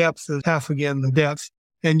depth is half again the depth.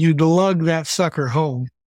 And you'd lug that sucker home.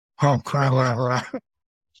 Oh,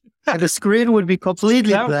 and the screen would be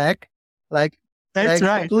completely black. That's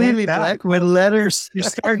right. Completely black with letters. You're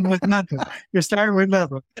starting with nothing.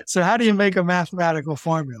 So how do you make a mathematical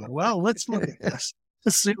formula? Well, let's look at this.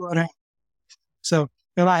 Let's see what happens. So,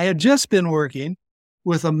 and I had just been working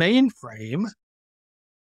with a mainframe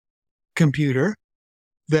computer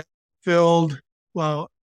that filled,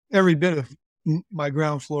 well, every bit of my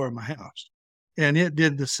ground floor of my house. And it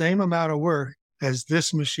did the same amount of work as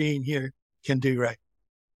this machine here can do right.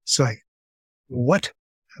 So, what?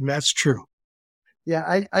 And that's true.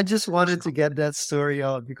 Yeah, I just wanted to get that story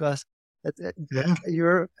out because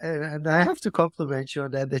you're, and I have to compliment you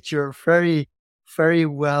on that you're very, very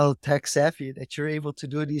well tech savvy, that you're able to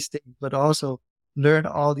do these things, but also learn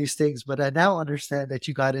all these things. But I now understand that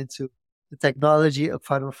you got into the technology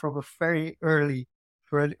from a very early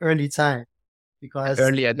time. Because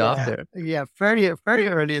early adopter. Yeah, very, very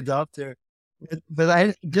early adopter. But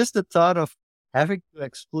I just the thought of having to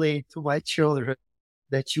explain to my children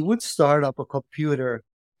that you would start up a computer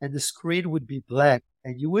and the screen would be black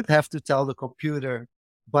and you would have to tell the computer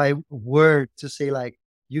by word to say like,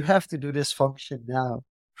 you have to do this function now.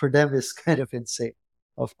 For them is kind of insane,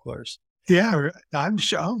 of course. Yeah, I'm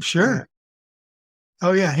sure.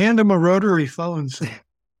 Oh yeah, hand them a rotary phone.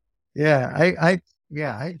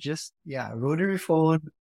 Rotary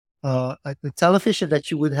phone. The television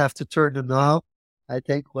that you would have to turn the knob, I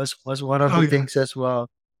think was one of the things as well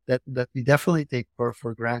that we definitely take for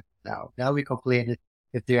granted now. Now we complain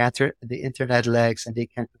if the internet lags and they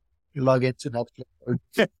can't log into Netflix.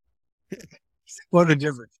 What a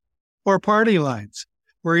difference. Or party lines.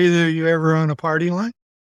 Were either you ever on a party line?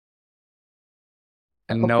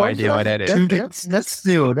 And Of no course, idea what that is. that's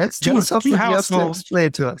new. That's Two something you have to households.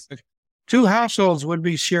 explain to us. Two households would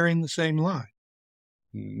be sharing the same line.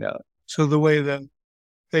 No. So the way that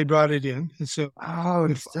they brought it in. And so Oh,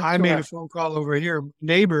 if that's I made right. a phone call over here,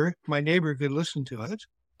 my neighbor could listen to it.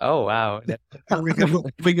 Oh, wow. And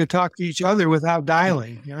we could talk to each other without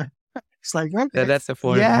dialing. You know? It's like, okay. That's a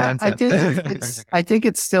foreign Yeah, concept. I think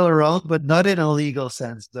it's still around, but not in a legal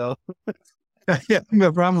sense, though. Yeah,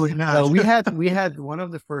 but probably not. No, we had one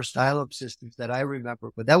of the first dial-up systems that I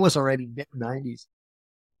remember, but that was already mid-90s,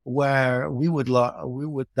 where we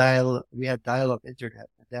had dial-up internet,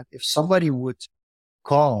 and then if somebody would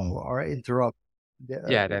call or interrupt,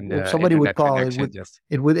 Yeah, then if the somebody would internet call, connection just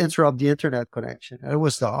it would interrupt the internet connection. And it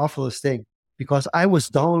was the awfulest thing because I was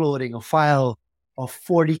downloading a file of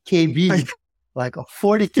 40 KB, like a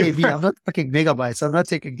 40 KB. I'm not talking megabytes. I'm not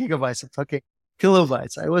taking gigabytes. I'm talking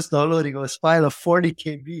kilobytes. I was downloading a file of 40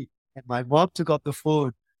 KB, and my mom took up the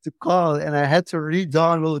phone to call, and I had to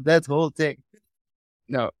re-download that whole thing.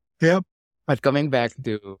 no. Yep. But coming back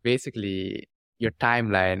to basically your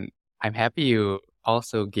timeline, I'm happy you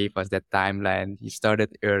also gave us that timeline. You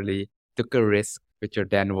started early, took a risk with your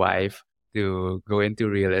then wife to go into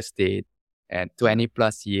real estate, and 20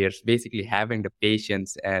 plus years, basically having the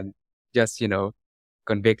patience and just,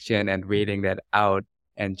 conviction and waiting that out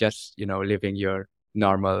and just, living your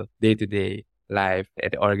normal day-to-day life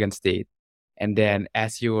at Oregon State. And then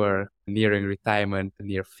as you were nearing retirement,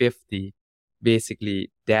 near 50,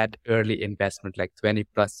 basically that early investment, like 20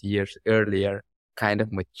 plus years earlier, kind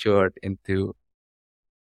of matured into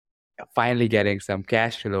finally getting some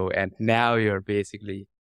cash flow. And now you're basically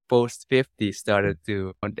post 50 started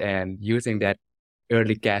to, and using that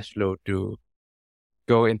early cash flow to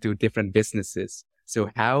go into different businesses. So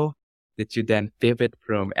how did you then pivot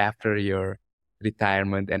from after your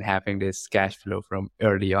retirement and having this cash flow from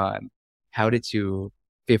early on? How did you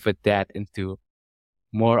pivot that into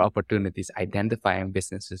more opportunities, identifying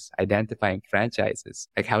businesses, identifying franchises?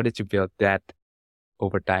 Like, how did you build that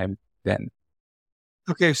over time then?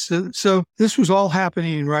 Okay. So this was all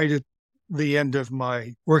happening right at the end of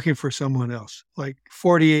my working for someone else, like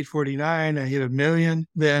 48, 49, I hit $1 million.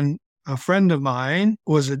 Then a friend of mine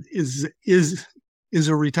is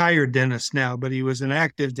a retired dentist now, but he was an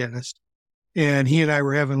active dentist. And he and I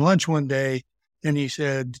were having lunch one day, and he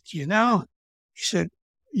said, you're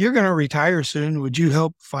going to retire soon. Would you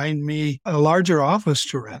help find me a larger office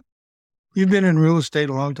to rent? You've been in real estate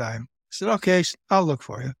a long time. I said, okay, I'll look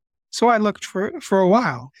for you. So I looked for a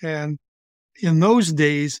while. And in those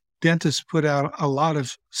days, dentists put out a lot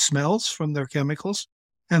of smells from their chemicals,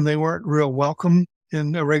 and they weren't real welcome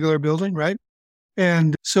in a regular building, right?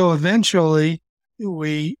 And so eventually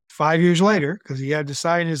 5 years later, because he had to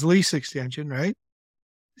sign his lease extension, right?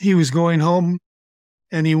 He was going home,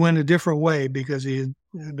 and he went a different way because he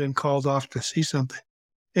had been called off to see something.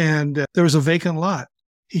 And there was a vacant lot.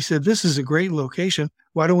 He said, this is a great location.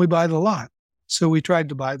 Why don't we buy the lot? So we tried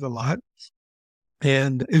to buy the lot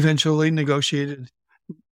and eventually negotiated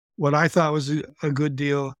what I thought was a good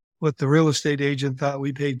deal, what the real estate agent thought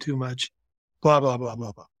we paid too much, blah, blah, blah,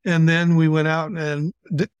 blah, blah. And then we went out and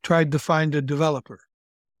tried to find a developer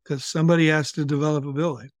because somebody has to develop a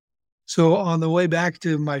building. So on the way back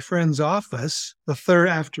to my friend's office,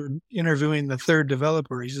 after interviewing the third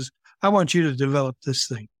developer, he says, I want you to develop this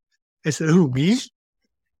thing. I said, who, me?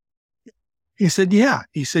 He said, yeah.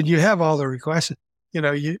 He said, you have all the requests.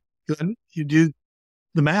 You do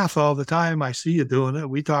the math all the time. I see you doing it.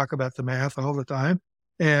 We talk about the math all the time.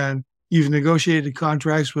 And you've negotiated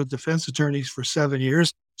contracts with defense attorneys for 7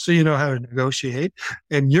 years, so you know how to negotiate.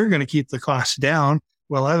 And you're going to keep the costs down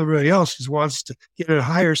while everybody else just wants to get it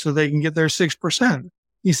higher so they can get their 6%.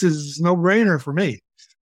 He says, it's no brainer for me.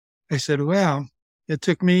 I said, well, it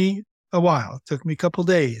took me a while. It took me a couple of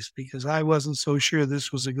days because I wasn't so sure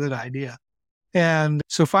this was a good idea. And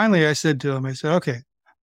so finally I said to him, okay,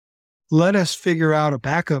 let us figure out a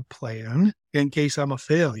backup plan in case I'm a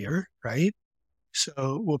failure, right?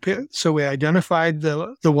 So we identified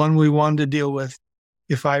the one we wanted to deal with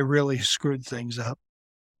if I really screwed things up.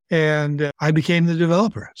 And I became the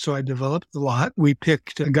developer. So I developed the lot. We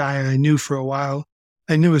picked a guy I knew for a while.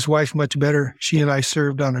 I knew his wife much better. She and I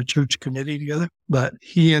served on a church committee together, but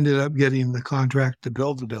he ended up getting the contract to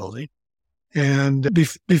build the building. And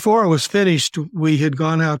before it was finished, we had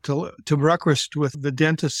gone out to breakfast with the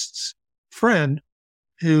dentist's friend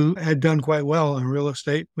who had done quite well in real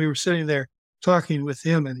estate. We were sitting there talking with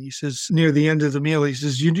him, and he says, near the end of the meal, he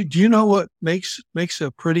says, do you know what makes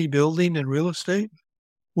a pretty building in real estate?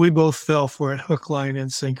 We both fell for it, hook, line,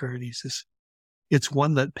 and sinker. And he says, it's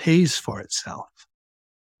one that pays for itself.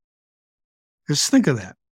 Just think of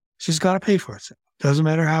that. She's got to pay for itself. Doesn't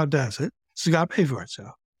matter how it does it. She's got to pay for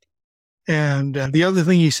itself. And the other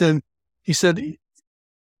thing he said,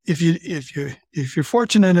 if you're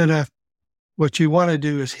fortunate enough, what you want to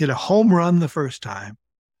do is hit a home run the first time,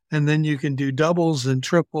 and then you can do doubles and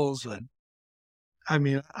triples. And I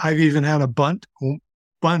mean, I've even had a bunt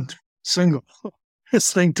single.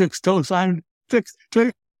 This thing took so time.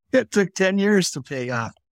 It took 10 years to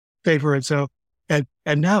pay for itself.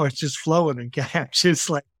 And now it's just flowing in cash. It's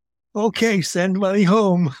like, okay, send money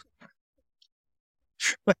home.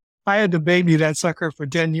 I had to baby that sucker for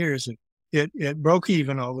 10 years. And it broke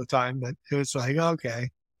even all the time, but it was like, okay,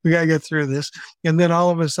 we got to get through this. And then all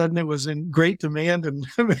of a sudden it was in great demand and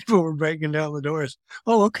people were breaking down the doors.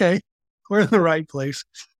 Oh, okay, we're in the right place.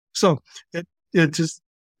 So it just,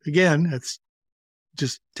 again, it's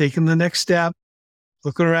just taking the next step,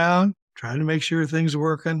 looking around, trying to make sure things are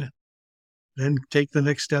working, then take the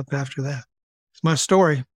next step after that. It's my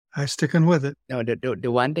story. I'm sticking with it. No,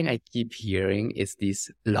 the one thing I keep hearing is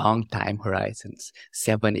these long time horizons,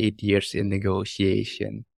 7-8 years in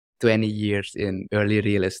negotiation, 20 years in early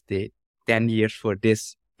real estate, 10 years for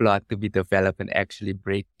this plot to be developed and actually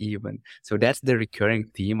break even. So that's the recurring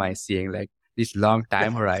theme I'm seeing, like these long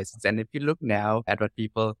time horizons. And if you look now at what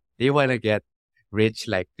people, they want to get rich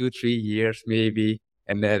like 2-3 years maybe,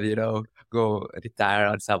 and then, go retire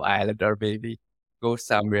on some island or maybe go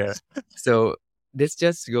somewhere. So this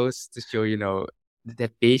just goes to show,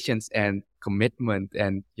 that patience and commitment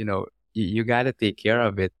and, you got to take care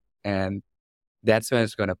of it. And that's when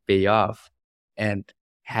it's going to pay off. And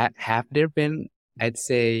have there been, I'd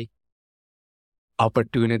say,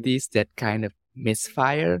 opportunities that kind of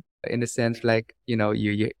misfire in the sense like,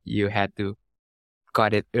 you had to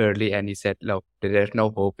cut it early and you said, look, there's no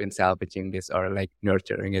hope in salvaging this or like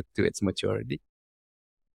nurturing it to its maturity?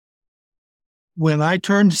 When I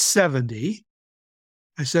turned 70,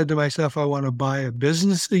 I said to myself, I want to buy a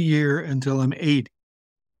business a year until I'm 80.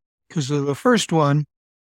 Because of the first one,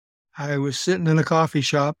 I was sitting in a coffee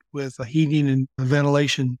shop with a heating and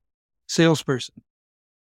ventilation salesperson.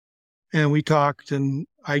 And we talked and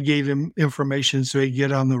I gave him information so he'd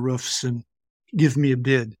get on the roofs and give me a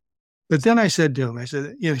bid. But then I said to him,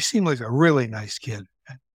 he seemed like a really nice kid.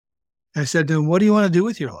 I said to him, what do you want to do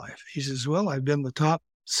with your life? He says, well, I've been the top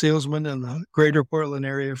salesman in the greater Portland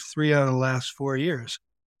area for 3 out of the last 4 years.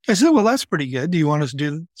 I said, well, that's pretty good. Do you want us to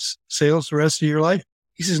do sales the rest of your life?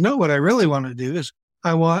 He says, no, what I really want to do is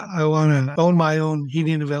I want to own my own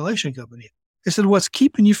heating and ventilation company. I said, what's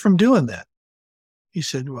keeping you from doing that? He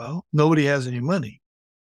said, well, nobody has any money.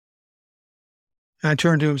 And I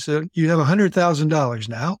turned to him and said, you have $100,000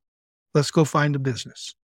 now. Let's go find a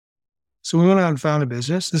business. So we went out and found a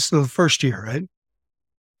business. This is the first year, right?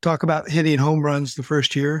 Talk about hitting home runs the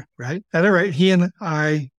first year, right? At any rate, he and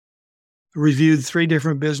I reviewed 3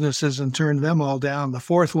 different businesses and turned them all down. The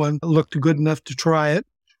fourth one looked good enough to try it.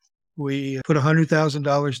 We put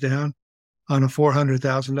 $100,000 down on a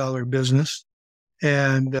 $400,000 business.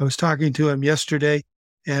 And I was talking to him yesterday,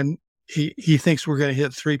 and he thinks we're going to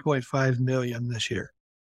hit 3.5 million this year.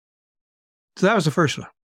 So that was the first one.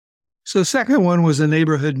 So the second one was a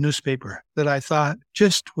neighborhood newspaper that I thought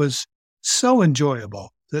just was so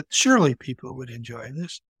enjoyable that surely people would enjoy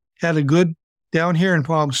this. Had a good, down here in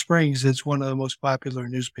Palm Springs, it's one of the most popular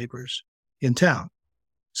newspapers in town.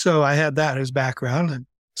 So I had that as background. And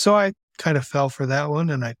so I kind of fell for that one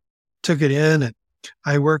and I took it in and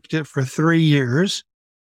I worked it for 3 years.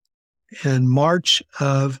 In March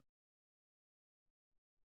of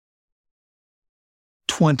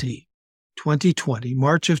 2020,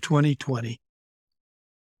 March of 2020,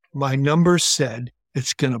 my numbers said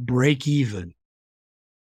it's going to break even.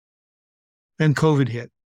 Then COVID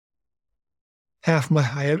hit. Half my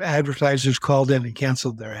advertisers called in and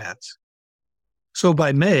canceled their ads. So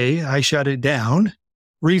by May, I shut it down,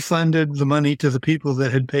 refunded the money to the people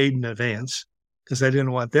that had paid in advance because I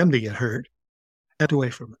didn't want them to get hurt. Got away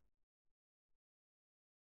from it.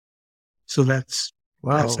 So that's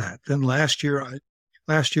that. Then last year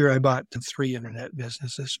I bought 3 internet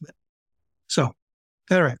businesses. So,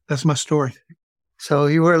 all right, that's my story. So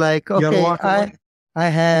you were like, okay, I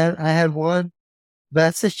had one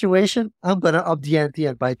bad situation. I'm gonna up the ante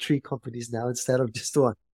and buy 3 companies now instead of just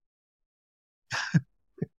one.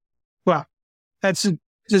 Well, that's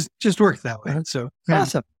just worked that way. So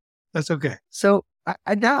awesome. That's okay. So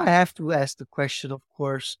now I have to ask the question, of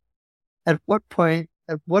course, at what point,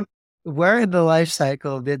 where in the life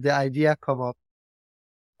cycle did the idea come up?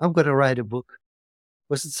 I'm going to write a book.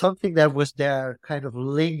 Was it something that was there kind of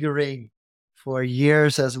lingering for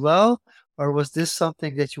years as well? Or was this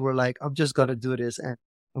something that you were like, I'm just going to do this and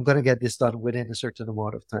I'm going to get this done within a certain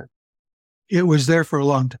amount of time? It was there for a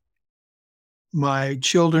long time. My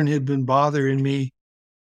children had been bothering me.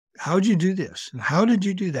 How'd you do this? And how did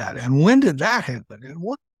you do that? And when did that happen? And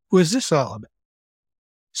what was this all about?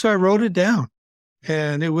 So I wrote it down,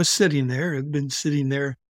 and it was sitting there. It had been sitting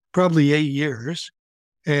there probably 8 years,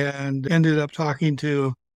 and ended up talking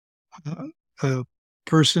to a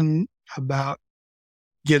person about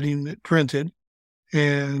getting it printed,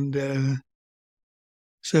 and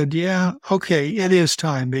said, yeah, okay, it is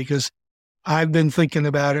time, because I've been thinking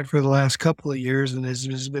about it for the last couple of years, and it's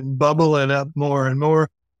just been bubbling up more and more,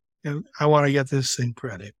 and I want to get this thing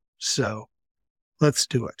printed. So let's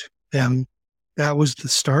do it. And that was the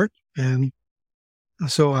start. And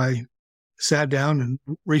so I sat down and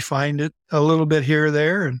refined it a little bit here or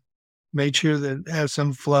there and made sure that it had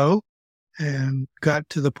some flow, and got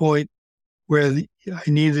to the point where I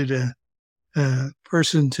needed a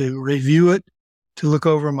person to review it, to look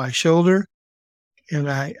over my shoulder. And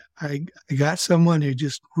I got someone who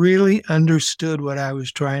just really understood what I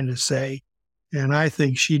was trying to say. And I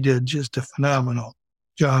think she did just a phenomenal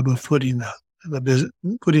job of putting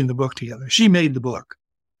the book together. She made the book.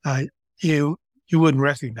 You wouldn't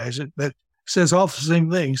recognize it, but it says all the same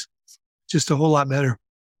things, just a whole lot better.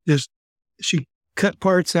 She cut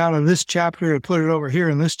parts out of this chapter and put it over here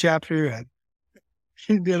in this chapter, and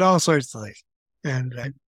she did all sorts of things.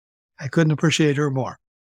 And I couldn't appreciate her more.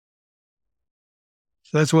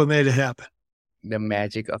 So that's what made it happen. The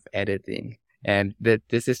magic of editing. And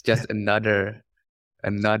this is just another,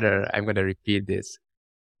 I'm going to repeat this,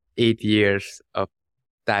 8 years of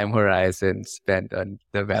time horizon spent on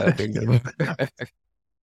developing the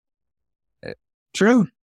book. True.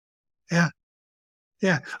 Yeah.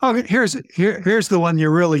 Yeah. Okay. Here's the one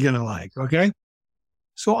you're really going to like. Okay.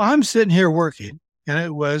 So I'm sitting here working, and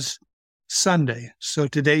it was Sunday. So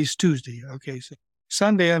today's Tuesday. Okay. So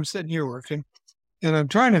Sunday, I'm sitting here working, and I'm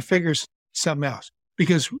trying to figure something else,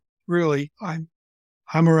 because really I'm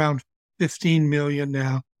around 15 million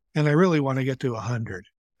now, and I really want to get to 100.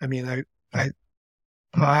 I mean,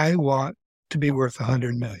 I want to be worth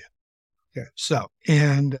 100 million. Okay. So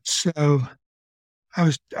I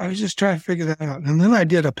was just trying to figure that out. And then I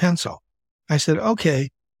did a pencil. I said, okay,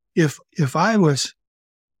 if I was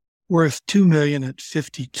worth 2 million at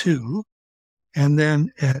 52, and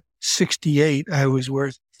then at 68, I was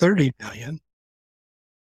worth 30 million.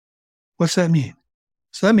 What's that mean?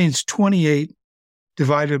 So that means 28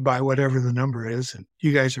 divided by whatever the number is. And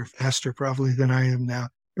you guys are faster probably than I am now,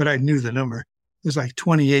 but I knew the number. It was like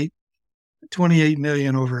 28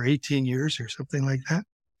 million over 18 years or something like that.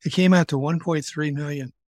 It came out to 1.3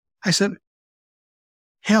 million. I said,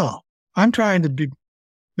 hell, I'm trying to be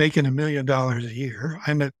making $1 million a year.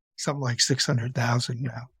 I'm at something like 600,000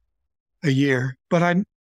 now a year, but I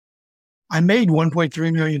made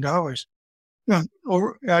 $1.3 million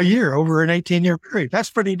over a year, over an 18-year period. That's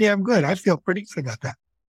pretty damn good. I feel pretty good about that.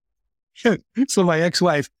 So my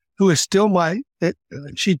ex-wife, who is still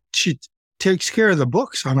she takes care of the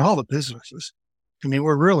books on all the businesses. I mean,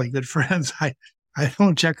 we're really good friends. I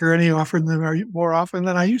don't check her more often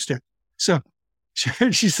than I used to. So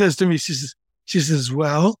she says to me, she says,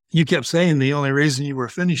 well, you kept saying the only reason you were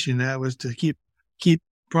finishing that was to keep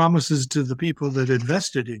promises to the people that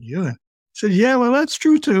invested in you. And I said, yeah, well, that's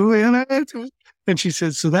true too. And she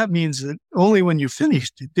said, so that means that only when you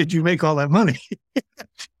finished did you make all that money.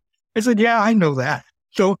 I said, yeah, I know that.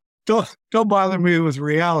 So don't bother me with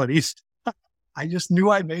realities. I just knew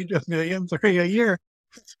I made $1.3 million a year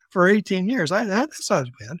for 18 years. That sounds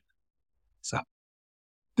bad. So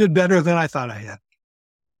did better than I thought I had.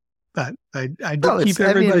 But I did keep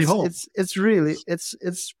everybody whole. It's really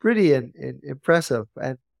pretty impressive.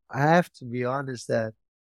 And I have to be honest that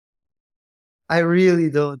I really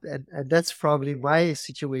don't, and that's probably my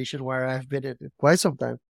situation where I've been in quite some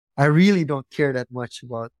time. I really don't care that much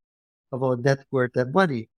about net worth and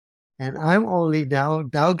money. And I'm only now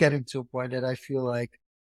getting to a point that I feel like,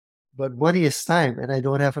 but money is time, and I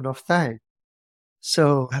don't have enough time.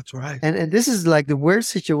 So that's right. And this is like the weird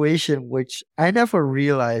situation, which I never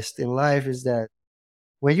realized in life, is that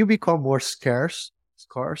when you become more scarce,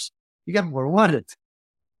 you get more wanted.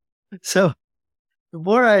 So the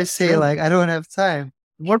more I say, like, I don't have time,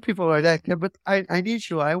 the more people are like, yeah, but I need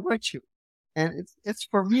you, I want you. And it's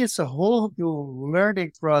for me, it's a whole new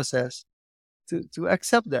learning process to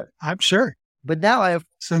accept that. I'm sure. But now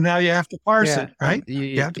so now you have to parse it, right?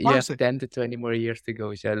 You have to parse it. 10 to 20 more years to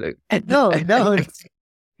go, Sherlock. No,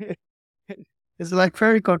 it's like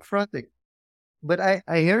very confronting. But I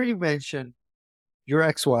hear you mention your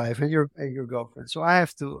ex-wife and your girlfriend. So I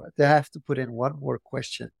have to put in one more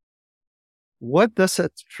question. what does a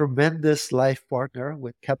tremendous life partner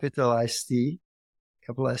with capital S T,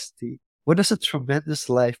 what does a tremendous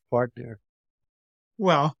life partner?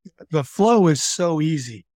 Well, the flow is so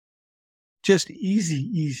easy, just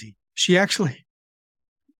easy.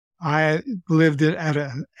 I lived at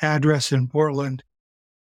an address in Portland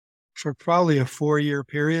for probably a 4-year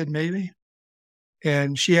period, maybe.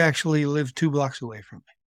 And she actually lived 2 blocks away from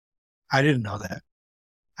me. I didn't know that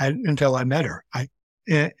until I met her.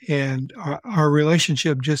 And our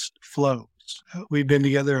relationship just flows. We've been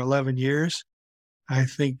together 11 years. I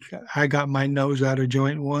think I got my nose out of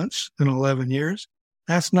joint once in 11 years.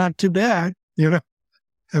 That's not too bad, you know.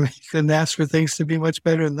 I mean, you couldn't ask for things to be much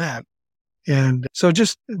better than that. And so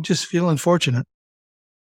just feeling fortunate,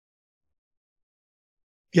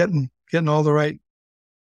 getting all the right.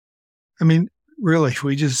 I mean, really,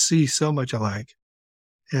 we just see so much alike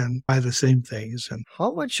and buy the same things. And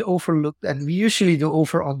how much overlooked, and we usually do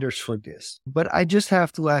over-unders for this, but I just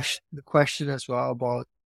have to ask the question as well about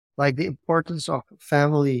like the importance of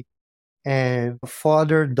family and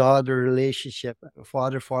father-daughter relationship,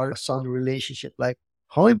 father-son relationship. Like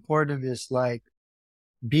how important is like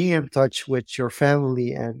being in touch with your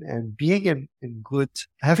family and being in good,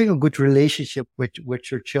 having a good relationship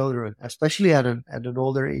with your children, especially at an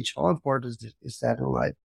older age. How important is that in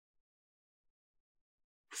life?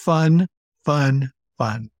 Fun.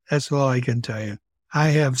 That's all I can tell you. I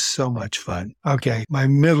have so much fun. Okay. My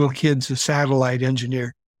middle kid's a satellite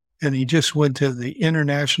engineer, and he just went to the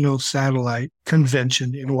International Satellite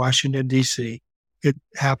Convention in Washington, D.C. It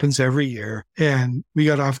happens every year. And we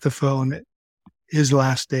got off the phone. His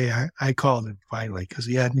last day, I called him finally because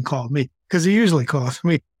he hadn't called me, because he usually calls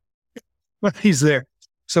me, but he's there.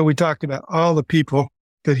 So we talked about all the people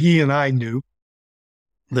that he and I knew,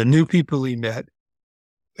 the new people he met,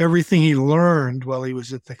 everything he learned while he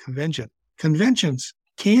was at the convention. Conventions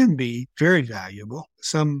can be very valuable,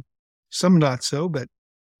 some not so, but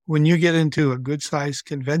when you get into a good-sized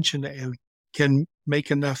convention and can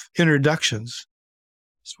make enough introductions,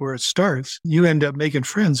 that's where it starts. You end up making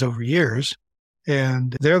friends over years.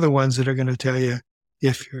 And they're the ones that are going to tell you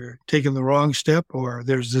if you're taking the wrong step or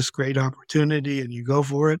there's this great opportunity and you go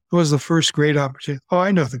for it. What was the first great opportunity? Oh,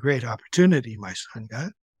 I know the great opportunity my son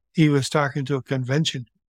got. He was talking to a convention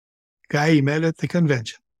guy he met at the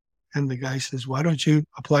convention. And the guy says, why don't you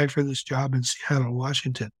apply for this job in Seattle,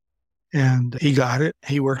 Washington? And he got it.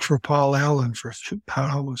 He worked for Paul Allen for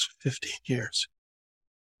almost 15 years.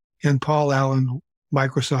 And Paul Allen,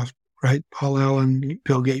 Microsoft, right? Paul Allen,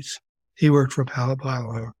 Bill Gates. He worked for Palo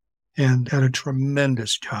Alto and had a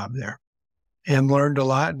tremendous job there and learned a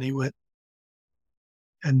lot. And he went,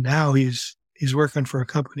 and now he's working for a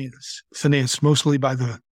company that's financed mostly by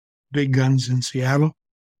the big guns in Seattle,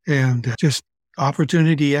 and just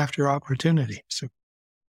opportunity after opportunity. So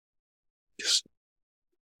just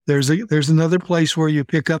there's another place where you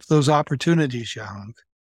pick up those opportunities, Jan.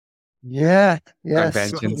 Yeah. Yes.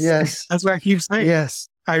 Conventions. Yes. That's what I keep saying. Yes.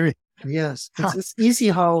 Yes, it's easy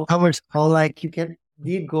how like you can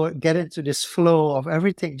get into this flow of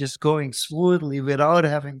everything just going smoothly without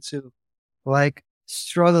having to like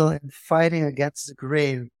struggle and fighting against the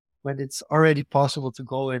grain when it's already possible to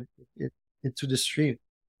go into the stream.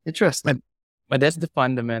 Interesting. But that's the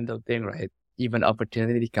fundamental thing, right? Even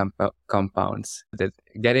opportunity compounds. That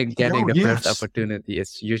getting the first opportunity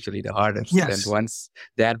is usually the hardest. Yes. And once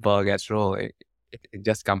that ball gets rolling, it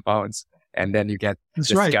just compounds. And then you get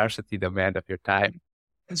scarcity demand of your time.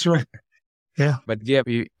 That's right. Yeah. But Gib,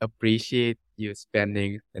 we appreciate you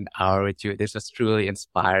spending an hour with you. This was truly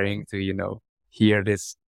inspiring to, hear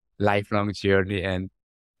this lifelong journey and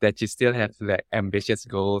that you still have like ambitious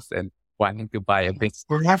goals and wanting to buy a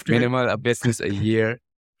business a year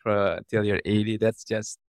till you're 80. That's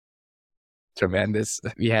just tremendous.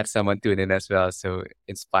 We had someone tune in as well. So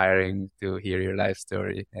inspiring to hear your life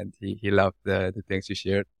story. And he loved the things you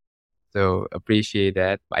shared. So appreciate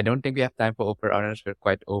that. I don't think we have time for over honors. We're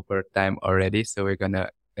quite over time already. So we're going to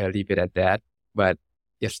leave it at that. But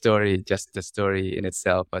your story, just the story in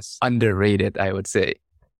itself was underrated, I would say.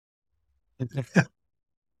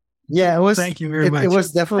 Yeah, it was. Thank you very much. It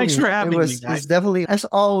was definitely. Thanks for having me. It's definitely, as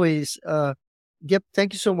always, Gib,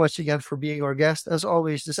 thank you so much again for being our guest. As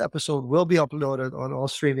always, this episode will be uploaded on all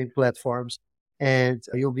streaming platforms and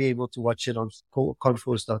you'll be able to watch it on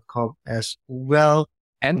Confoes.com as well.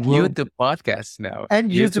 And YouTube podcast now.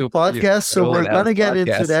 And YouTube podcast. So we're going to get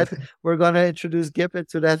into that. We're going to introduce Gib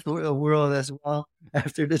into that world as well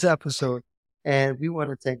after this episode. And we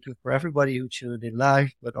want to thank you for everybody who tuned in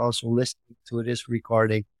live, but also listening to this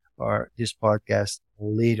recording or this podcast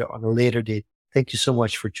on a later date. Thank you so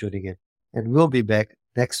much for tuning in. And we'll be back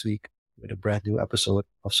next week with a brand new episode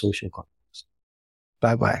of Social Confoes.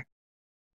 Bye bye.